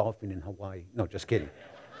 I'll be golfing in Hawaii. No, just kidding.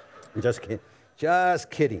 Just kidding. Just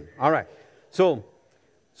kidding. All right. So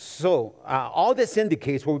all this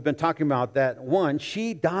indicates what we've been talking about, that one,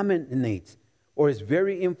 she dominates or is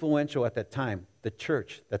very influential at that time, the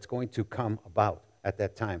church that's going to come about at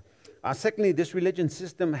that time. Secondly, this religion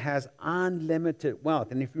system has unlimited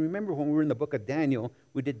wealth. And if you remember when we were in the book of Daniel,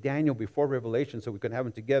 we did Daniel before Revelation so we could have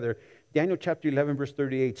them together. Daniel chapter 11, verse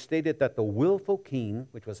 38 stated that the willful king,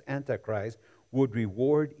 which was Antichrist, would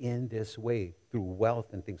reward in this way through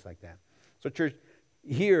wealth and things like that. So church,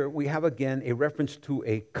 here we have again a reference to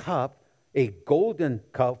a cup, a golden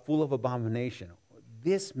cup full of abomination.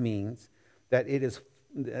 This means that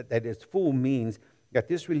it's full means that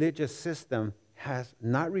this religious system has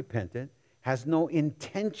not repented, has no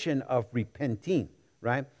intention of repenting,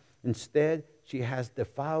 right? Instead, she has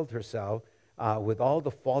defiled herself with all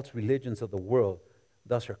the false religions of the world.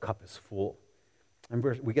 Thus, her cup is full. And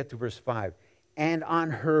we get to verse 5. And on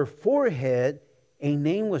her forehead, a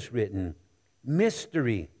name was written,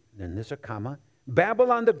 Mystery, then there's a comma,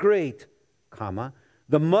 Babylon the Great, comma,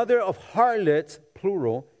 the mother of harlots,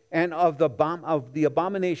 plural, and of the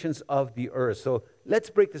abominations of the earth. So let's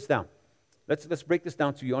break this down. Let's break this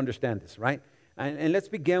down so you understand this, right? And let's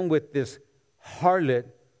begin with this harlot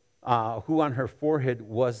who on her forehead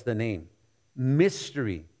was the name.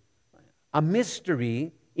 Mystery. A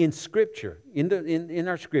mystery in Scripture, in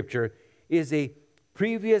our Scripture, is a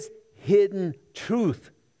previous hidden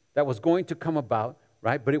truth that was going to come about,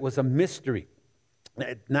 right? But it was a mystery.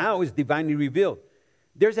 now is divinely revealed.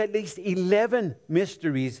 There's at least 11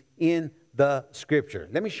 mysteries in the Scripture.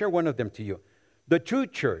 Let me share one of them to you. The true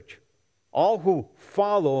church, all who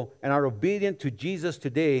follow and are obedient to Jesus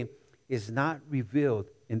today, is not revealed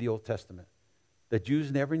in the Old Testament. The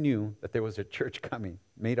Jews never knew that there was a church coming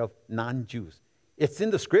made of non-Jews. It's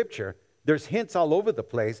in the Scripture. There's hints all over the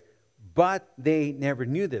place, but they never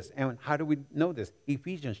knew this. And how do we know this?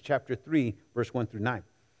 Ephesians chapter 3, verse 1 through 9.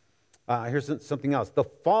 Here's something else. The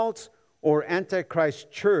false or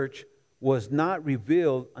Antichrist church was not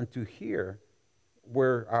revealed unto here,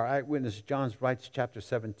 where our eyewitness John writes chapter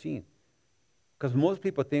 17. Because most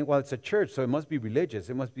people think, well, it's a church, so it must be religious.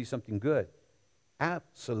 It must be something good.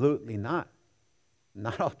 Absolutely not.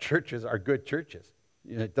 Not all churches are good churches.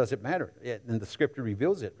 It doesn't matter. And the Scripture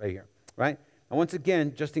reveals it right here, right? And once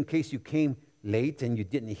again, just in case you came late and you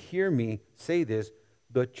didn't hear me say this,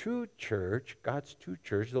 the true church, God's true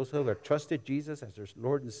church, those who have trusted Jesus as their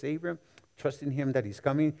Lord and Savior, trusting Him that He's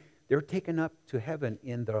coming, they're taken up to heaven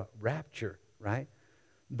in the rapture, right?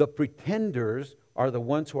 The pretenders are the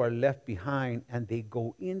ones who are left behind, and they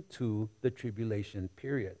go into the tribulation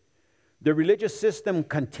period. The religious system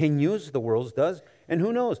continues, the world's does, and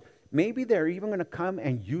who knows, maybe they're even going to come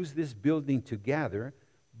and use this building to gather,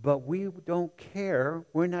 but we don't care.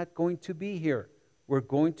 We're not going to be here. We're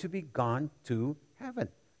going to be gone to heaven.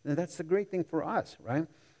 And that's the great thing for us, right?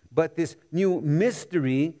 But this new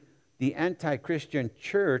mystery, the anti-Christian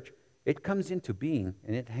church, it comes into being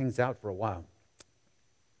and it hangs out for a while.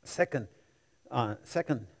 Secondly,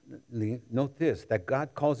 note this, that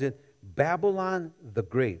God calls it Babylon the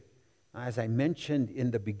Great. As I mentioned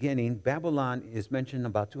in the beginning, Babylon is mentioned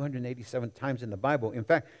about 287 times in the Bible. In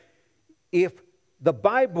fact, if the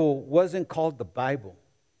Bible wasn't called the Bible,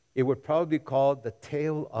 it would probably be called the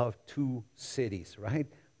Tale of Two Cities, right?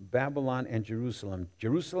 Babylon and Jerusalem.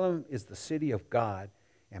 Jerusalem is the city of God,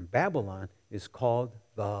 and Babylon is called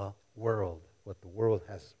the world, what the world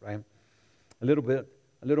has, right? A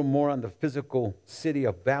little more on the physical city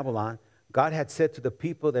of Babylon. God had said to the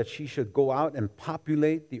people that she should go out and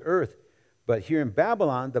populate the earth. But here in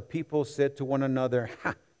Babylon, the people said to one another,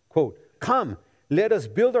 quote, "Come, let us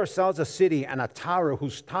build ourselves a city and a tower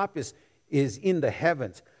whose top is in the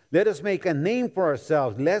heavens. Let us make a name for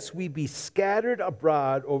ourselves, lest we be scattered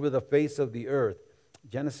abroad over the face of the earth."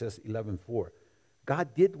 Genesis 11:4.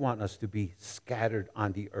 God did want us to be scattered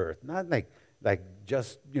on the earth, not like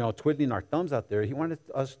just twiddling our thumbs out there. He wanted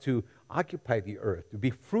us to occupy the earth, to be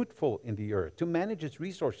fruitful in the earth, to manage its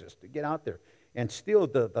resources, to get out there. And still,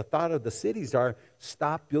 the thought of the cities are,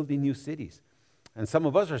 stop building new cities. And some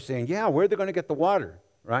of us are saying, yeah, where are they going to get the water,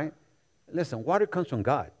 right? Listen, water comes from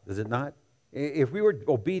God, does it not? If we were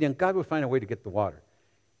obedient, God would find a way to get the water.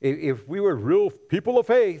 If we were real people of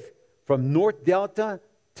faith, from North Delta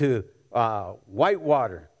to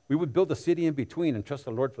Whitewater, we would build a city in between and trust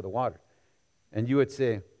the Lord for the water. And you would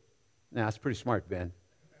say, nah, that's pretty smart, Ben.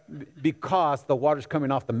 Because the water's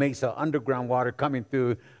coming off the mesa, underground water coming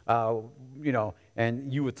through,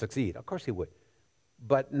 and you would succeed. Of course he would.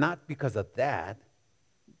 But not because of that,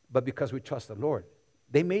 but because we trust the Lord.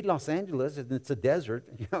 They made Los Angeles, and it's a desert,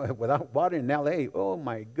 without water in L.A. Oh,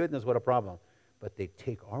 my goodness, what a problem. But they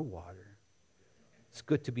take our water. It's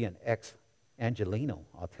good to be an ex-Angelino,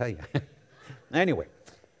 I'll tell you. Anyway,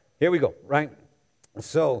 here we go, right?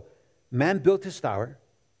 So, man built his tower,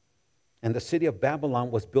 and the city of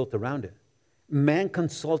Babylon was built around it. Man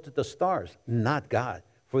consulted the stars, not God,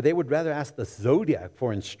 for they would rather ask the zodiac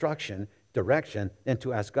for instruction, direction, than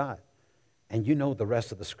to ask God. And you know the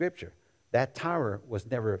rest of the scripture. That tower was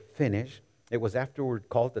never finished. It was afterward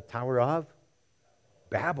called the Tower of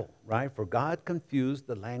Babel, right? For God confused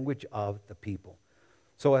the language of the people.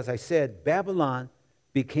 So as I said, Babylon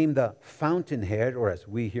became the fountainhead, or as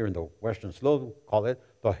we here in the Western Slope call it,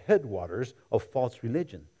 the headwaters of false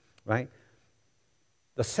religion, right?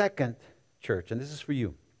 The second church, and this is for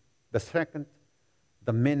you, the second,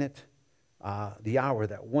 the minute, the hour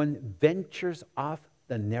that one ventures off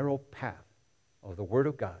the narrow path of the Word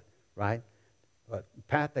of God, right? A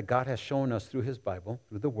path that God has shown us through His Bible,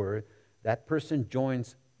 through the Word, that person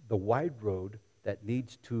joins the wide road that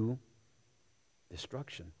leads to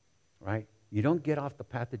destruction, right? You don't get off the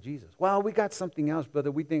path of Jesus. Well, we got something else,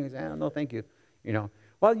 brother. We think, no, thank you.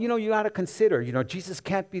 Well, you got to consider, Jesus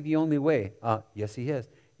can't be the only way. Yes, He is.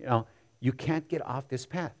 You can't get off this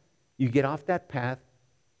path. You get off that path,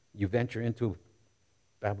 you venture into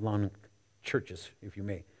Babylonian churches, if you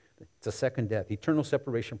may. It's a second death, eternal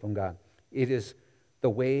separation from God. It is the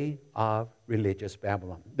way of religious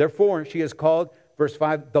Babylon. Therefore, she is called, verse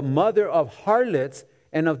 5, the mother of harlots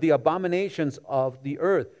and of the abominations of the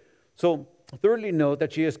earth. So Thirdly, note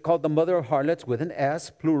that she is called the mother of harlots with an S,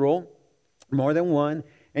 plural, more than one.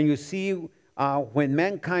 And you see, when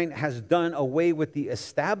mankind has done away with the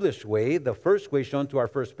established way, the first way shown to our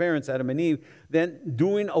first parents, Adam and Eve, then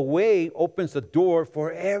doing away opens the door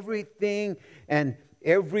for everything and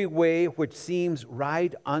every way which seems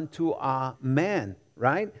right unto a man,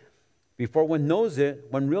 right? Before one knows it,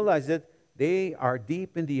 one realizes it, they are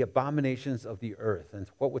deep in the abominations of the earth. And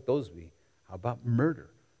what would those be? How about murder?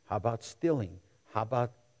 How about stealing? How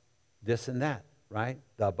about this and that, right?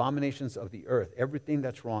 The abominations of the earth. Everything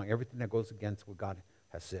that's wrong, everything that goes against what God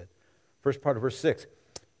has said. First part of verse 6.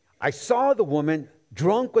 I saw the woman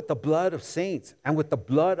drunk with the blood of saints and with the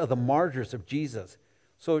blood of the martyrs of Jesus.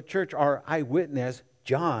 So, church, our eyewitness,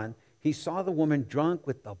 John, he saw the woman drunk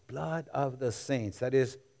with the blood of the saints. That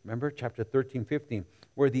is, remember, chapter 13, 15,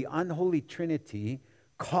 where the unholy Trinity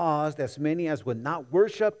caused as many as would not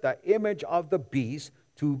worship the image of the beast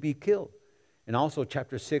to be killed. And also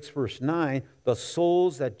chapter 6, verse 9, the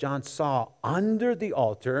souls that John saw under the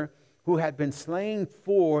altar who had been slain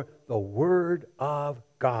for the word of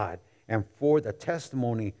God and for the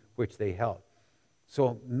testimony which they held.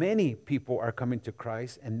 So many people are coming to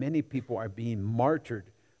Christ and many people are being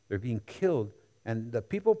martyred. They're being killed. And the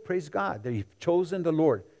people praise God. They've chosen the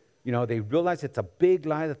Lord. You know, they realize it's a big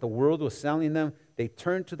lie that the world was selling them. They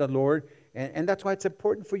turn to the Lord. And that's why it's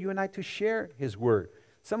important for you and I to share His word.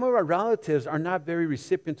 Some of our relatives are not very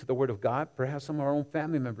recipient to the word of God. Perhaps some of our own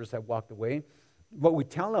family members have walked away. But we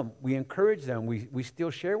tell them, we encourage them, we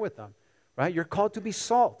still share with them, right? You're called to be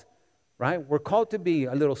salt, right? We're called to be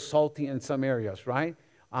a little salty in some areas, right?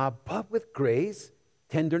 But with grace,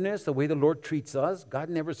 tenderness, the way the Lord treats us. God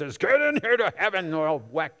never says, get in here to heaven or I'll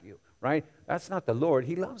whack you, right? That's not the Lord.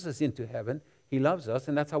 He loves us into heaven. He loves us,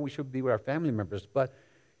 and that's how we should be with our family members. But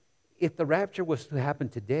if the rapture was to happen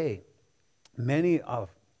today, many of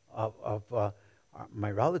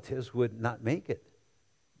my relatives would not make it.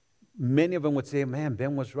 Many of them would say, man,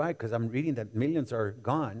 Ben was right, because I'm reading that millions are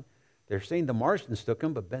gone. They're saying the Martians took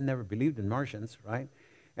them, but Ben never believed in Martians, right?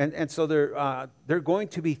 And so they're going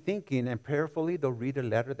to be thinking, and prayerfully they'll read a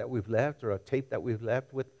letter that we've left or a tape that we've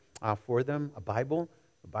left with for them, a Bible.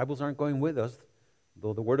 The Bibles aren't going with us,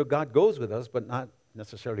 though the Word of God goes with us, but not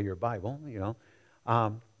necessarily your Bible, you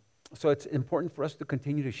know. So it's important for us to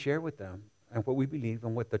continue to share with them and what we believe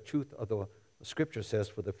and what the truth of the Scripture says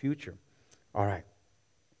for the future. All right.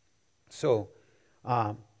 So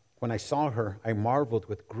when I saw her, I marveled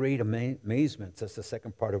with great amazement. That's the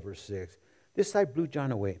second part of verse 6. This sight blew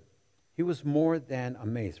John away. He was more than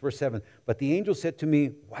amazed. Verse 7. But the angel said to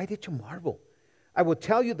me, why did you marvel? I will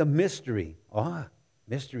tell you the mystery.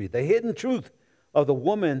 Mystery. The hidden truth of the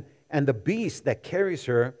woman and the beast that carries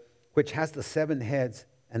her, which has the 7 heads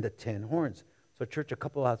and the 10 horns. So, church, a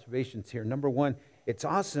couple observations here. Number one, it's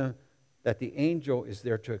awesome that the angel is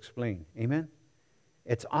there to explain. Amen?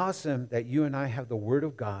 It's awesome that you and I have the Word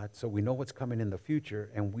of God so we know what's coming in the future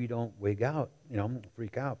and we don't wig out,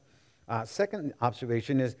 freak out. Second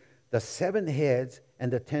observation is the 7 heads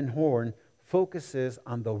and the 10 horn focuses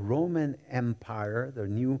on the Roman Empire, the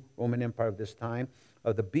new Roman Empire of this time,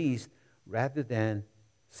 of the beast, rather than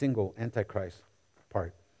single Antichrist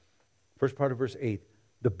part. First part of verse 8.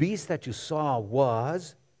 The beast that you saw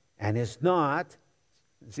was and is not.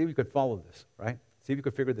 See if you could follow this, right? See if you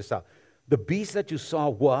could figure this out. The beast that you saw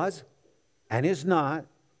was and is not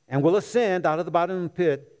and will ascend out of the bottom of the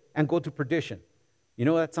pit and go to perdition. You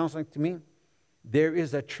know what that sounds like to me? There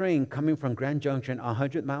is a train coming from Grand Junction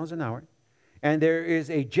 100 miles an hour, and there is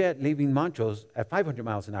a jet leaving Montrose at 500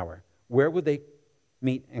 miles an hour. Where would they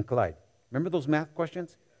meet and collide? Remember those math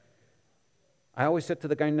questions? I always said to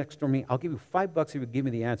the guy next door to me, I'll give you $5 if you give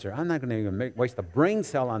me the answer. I'm not going to even waste a brain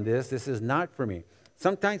cell on this. This is not for me.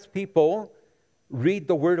 Sometimes people read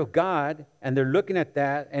the Word of God, and they're looking at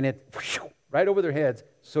that, and it right over their heads,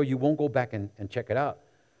 so you won't go back and check it out.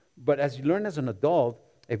 But as you learn as an adult,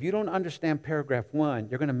 if you don't understand paragraph 1,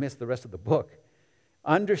 you're going to miss the rest of the book.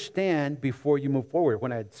 Understand before you move forward.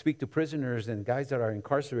 When I speak to prisoners and guys that are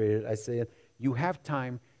incarcerated, I say, you have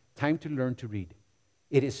time to learn to read.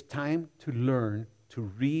 It is time to learn to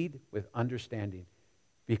read with understanding.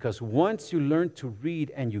 Because once you learn to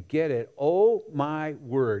read and you get it, oh my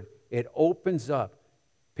word, it opens up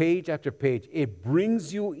page after page. It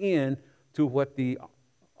brings you in to what the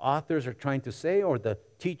authors are trying to say or the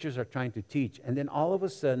teachers are trying to teach. And then all of a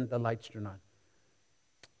sudden, the lights turn on.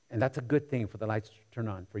 And that's a good thing for the lights to turn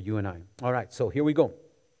on for you and I. All right, so here we go.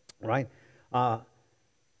 All right.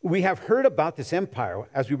 We have heard about this empire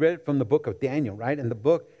as we read it from the book of Daniel, right? And the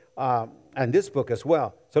book, and this book as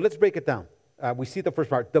well. So let's break it down. We see the first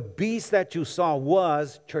part. The beast that you saw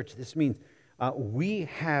was, church, this means we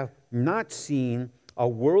have not seen a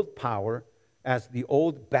world power as the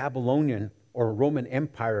old Babylonian or Roman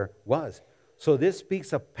Empire was. So this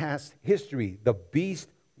speaks of past history. The beast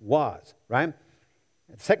was, right?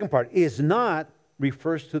 The second part, is not,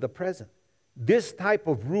 refers to the present. This type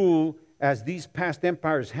of rule, as these past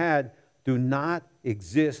empires had, do not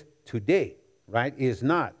exist today, right? Is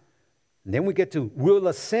not. And then we get to, will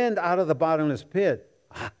ascend out of the bottomless pit.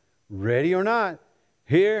 Ready or not,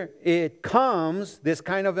 here it comes, this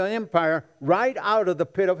kind of an empire, right out of the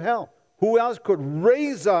pit of hell. Who else could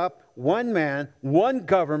raise up one man, one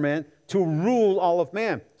government to rule all of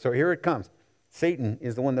man? So here it comes. Satan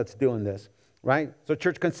is the one that's doing this, right? So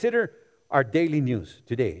church, consider our daily news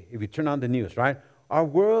today. If you turn on the news, right? Our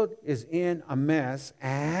world is in a mess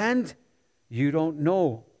and you don't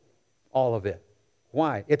know all of it.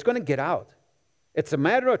 Why? It's going to get out. It's a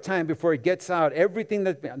matter of time before it gets out. Everything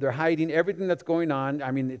that they're hiding, everything that's going on.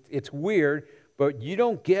 I mean, it's weird, but you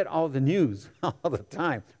don't get all the news all the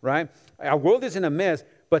time, right? Our world is in a mess,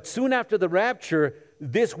 but soon after the rapture,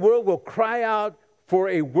 this world will cry out for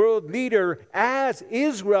a world leader, as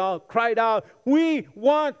Israel cried out, we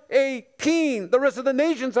want a king. The rest of the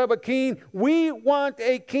nations have a king. We want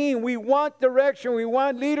a king. We want direction. We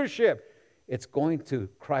want leadership. It's going to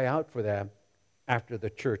cry out for that after the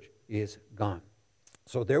church is gone.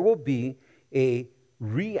 So there will be a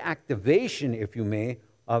reactivation, if you may,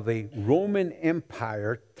 of a Roman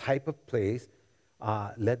Empire type of place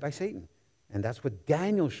led by Satan. And that's what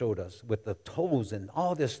Daniel showed us with the toes and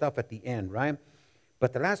all this stuff at the end, right?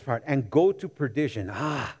 But the last part, and go to perdition.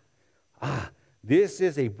 This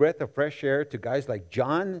is a breath of fresh air to guys like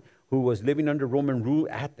John, who was living under Roman rule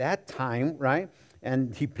at that time, right?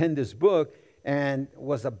 And he penned this book and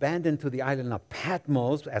was abandoned to the island of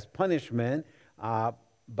Patmos as punishment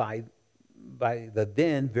by the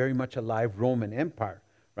then very much alive Roman Empire,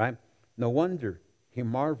 right? No wonder he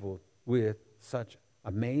marveled with such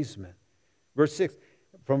amazement.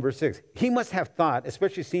 From verse 6, he must have thought,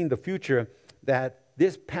 especially seeing the future, that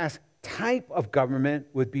this past type of government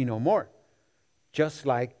would be no more. Just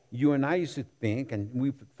like you and I used to think, and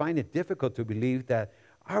we find it difficult to believe that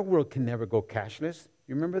our world can never go cashless.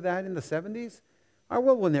 You remember that in the 70s? Our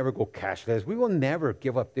world will never go cashless. We will never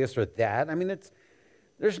give up this or that. I mean,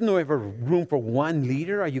 there's no ever room for one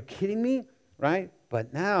leader. Are you kidding me? Right?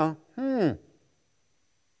 But now,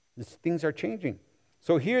 things are changing.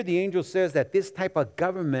 So here the angel says that this type of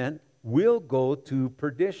government will go to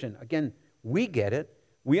perdition. Again, we get it.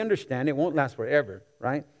 We understand it won't last forever,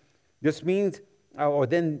 right? This means, or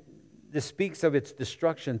then this speaks of its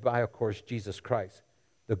destruction by, of course, Jesus Christ.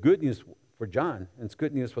 The good news for John, and it's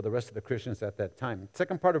good news for the rest of the Christians at that time.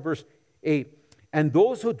 Second part of verse 8, and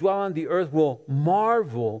those who dwell on the earth will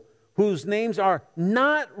marvel, whose names are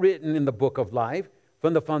not written in the book of life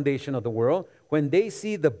from the foundation of the world, when they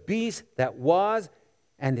see the beast that was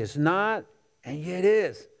and is not, and yet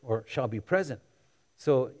is, or shall be present.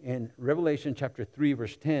 So in Revelation chapter 3,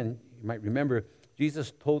 verse 10, you might remember,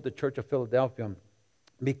 Jesus told the church of Philadelphia,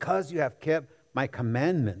 because you have kept my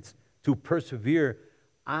commandments to persevere,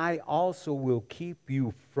 I also will keep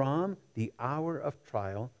you from the hour of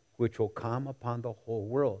trial, which will come upon the whole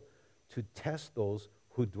world, to test those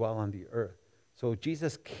who dwell on the earth. So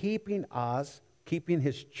Jesus keeping us, keeping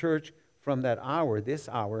his church from that hour, this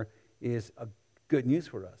hour, is a good news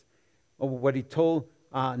for us. What he told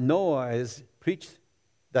Noah is, preach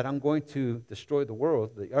that I'm going to destroy the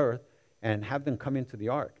world, the earth, and have them come into the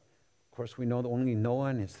ark. Of course, we know that only Noah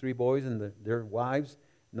and his 3 boys and their wives,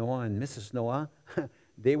 Noah and Mrs. Noah,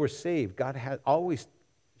 they were saved. God had always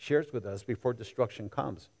shares with us before destruction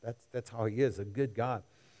comes. That's how he is, a good God.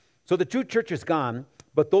 So the true church is gone,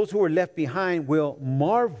 but those who are left behind will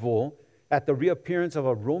marvel at the reappearance of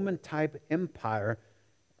a Roman-type empire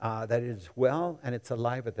that is well and it's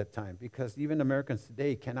alive at that time. Because even Americans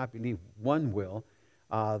today cannot believe one will.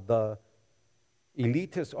 The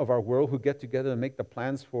elitists of our world who get together and make the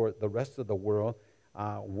plans for the rest of the world,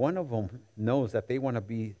 one of them knows that they want to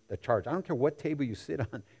be the charge. I don't care what table you sit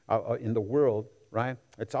on in the world, right?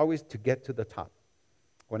 It's always to get to the top.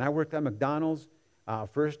 When I worked at McDonald's,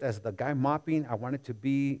 first as the guy mopping, I wanted to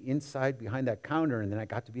be inside behind that counter, and then I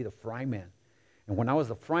got to be the fry man. And when I was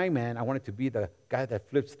the fry man, I wanted to be the guy that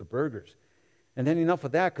flips the burgers. And then enough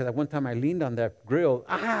of that, because at one time I leaned on that grill,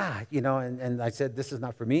 and I said, this is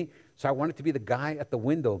not for me. So I wanted to be the guy at the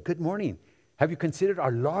window. Good morning. Have you considered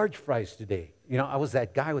our large fries today? I was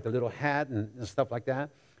that guy with the little hat and stuff like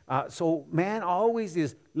that. So man always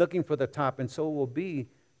is looking for the top, and so will be,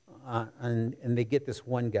 and they get this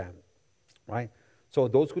one guy, right? So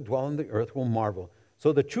those who dwell on the earth will marvel.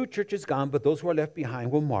 So the true church is gone, but those who are left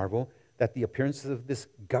behind will marvel that the appearance of this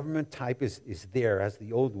government type is there as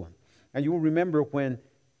the old one. And you will remember when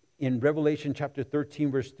in Revelation chapter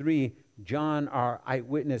 13, verse 3, John, our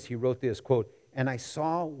eyewitness, he wrote this, quote, "And I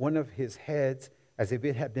saw one of his heads as if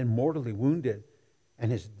it had been mortally wounded,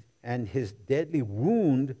 and his deadly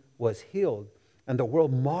wound was healed. And the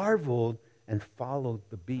world marveled and followed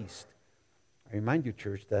the beast." I remind you,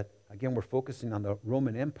 church, that, again, we're focusing on the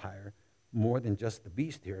Roman Empire more than just the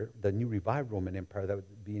beast here, the new revived Roman Empire that was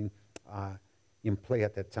being in play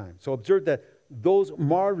at that time. So observe that those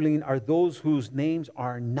marveling are those whose names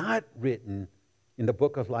are not written in the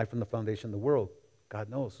book of life from the foundation of the world. God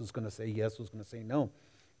knows who's going to say yes, who's going to say no.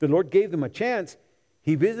 The Lord gave them a chance.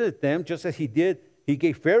 He visited them just as he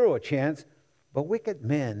gave Pharaoh a chance. But wicked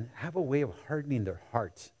men have a way of hardening their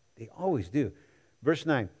hearts. They always do. Verse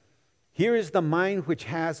 9, "Here is the mind which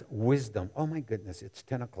has wisdom." Oh my goodness, it's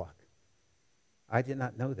 10 o'clock. I did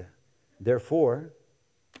not know that. Therefore,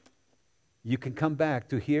 you can come back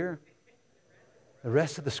to hear the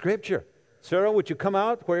rest of the scripture. Sarah, would you come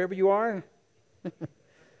out wherever you are?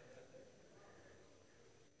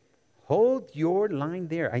 Hold your line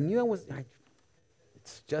there. I knew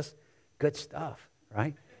it's just good stuff,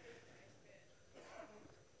 right?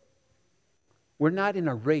 We're not in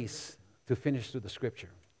a race to finish through the scripture.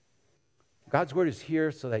 God's word is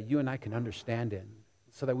here so that you and I can understand it,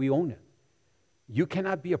 so that we own it. You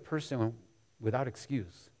cannot be a person without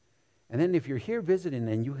excuse. And then if you're here visiting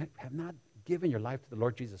and you have not given your life to the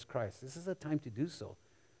Lord Jesus Christ, this is a time to do so.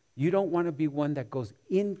 You don't want to be one that goes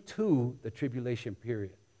into the tribulation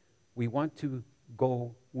period. We want to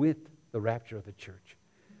go with the rapture of the church.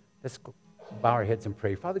 Let's bow our heads and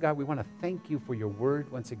pray. Father God, we want to thank you for your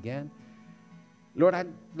word once again. Lord,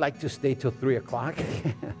 I'd like to stay till 3 o'clock,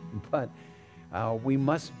 but we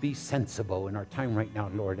must be sensible in our time right now,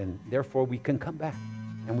 Lord, and therefore we can come back,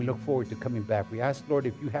 and we look forward to coming back. We ask, Lord,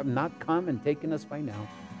 if you have not come and taken us by now,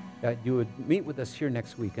 that you would meet with us here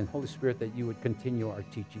next week, and Holy Spirit, that you would continue our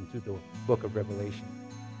teaching through the book of Revelation.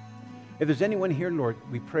 If there's anyone here, Lord,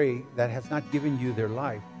 we pray that has not given you their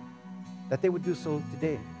life, that they would do so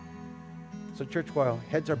today. So church, while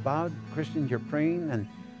heads are bowed, Christians, you're praying and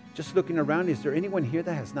just looking around, is there anyone here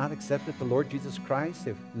that has not accepted the Lord Jesus Christ?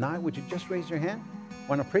 If not, would you just raise your hand? I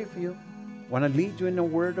want to pray for you. I want to lead you in a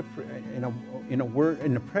word of in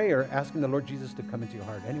a prayer, asking the Lord Jesus to come into your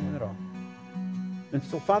heart. Anyone at all? And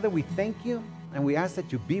so, Father, we thank you, and we ask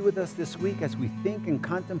that you be with us this week as we think and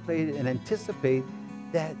contemplate and anticipate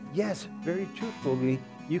that, yes, very truthfully,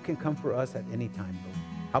 you can come for us at any time, Lord.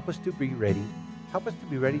 Help us to be ready. Help us to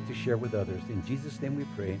be ready to share with others. In Jesus' name we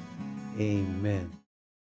pray. Amen.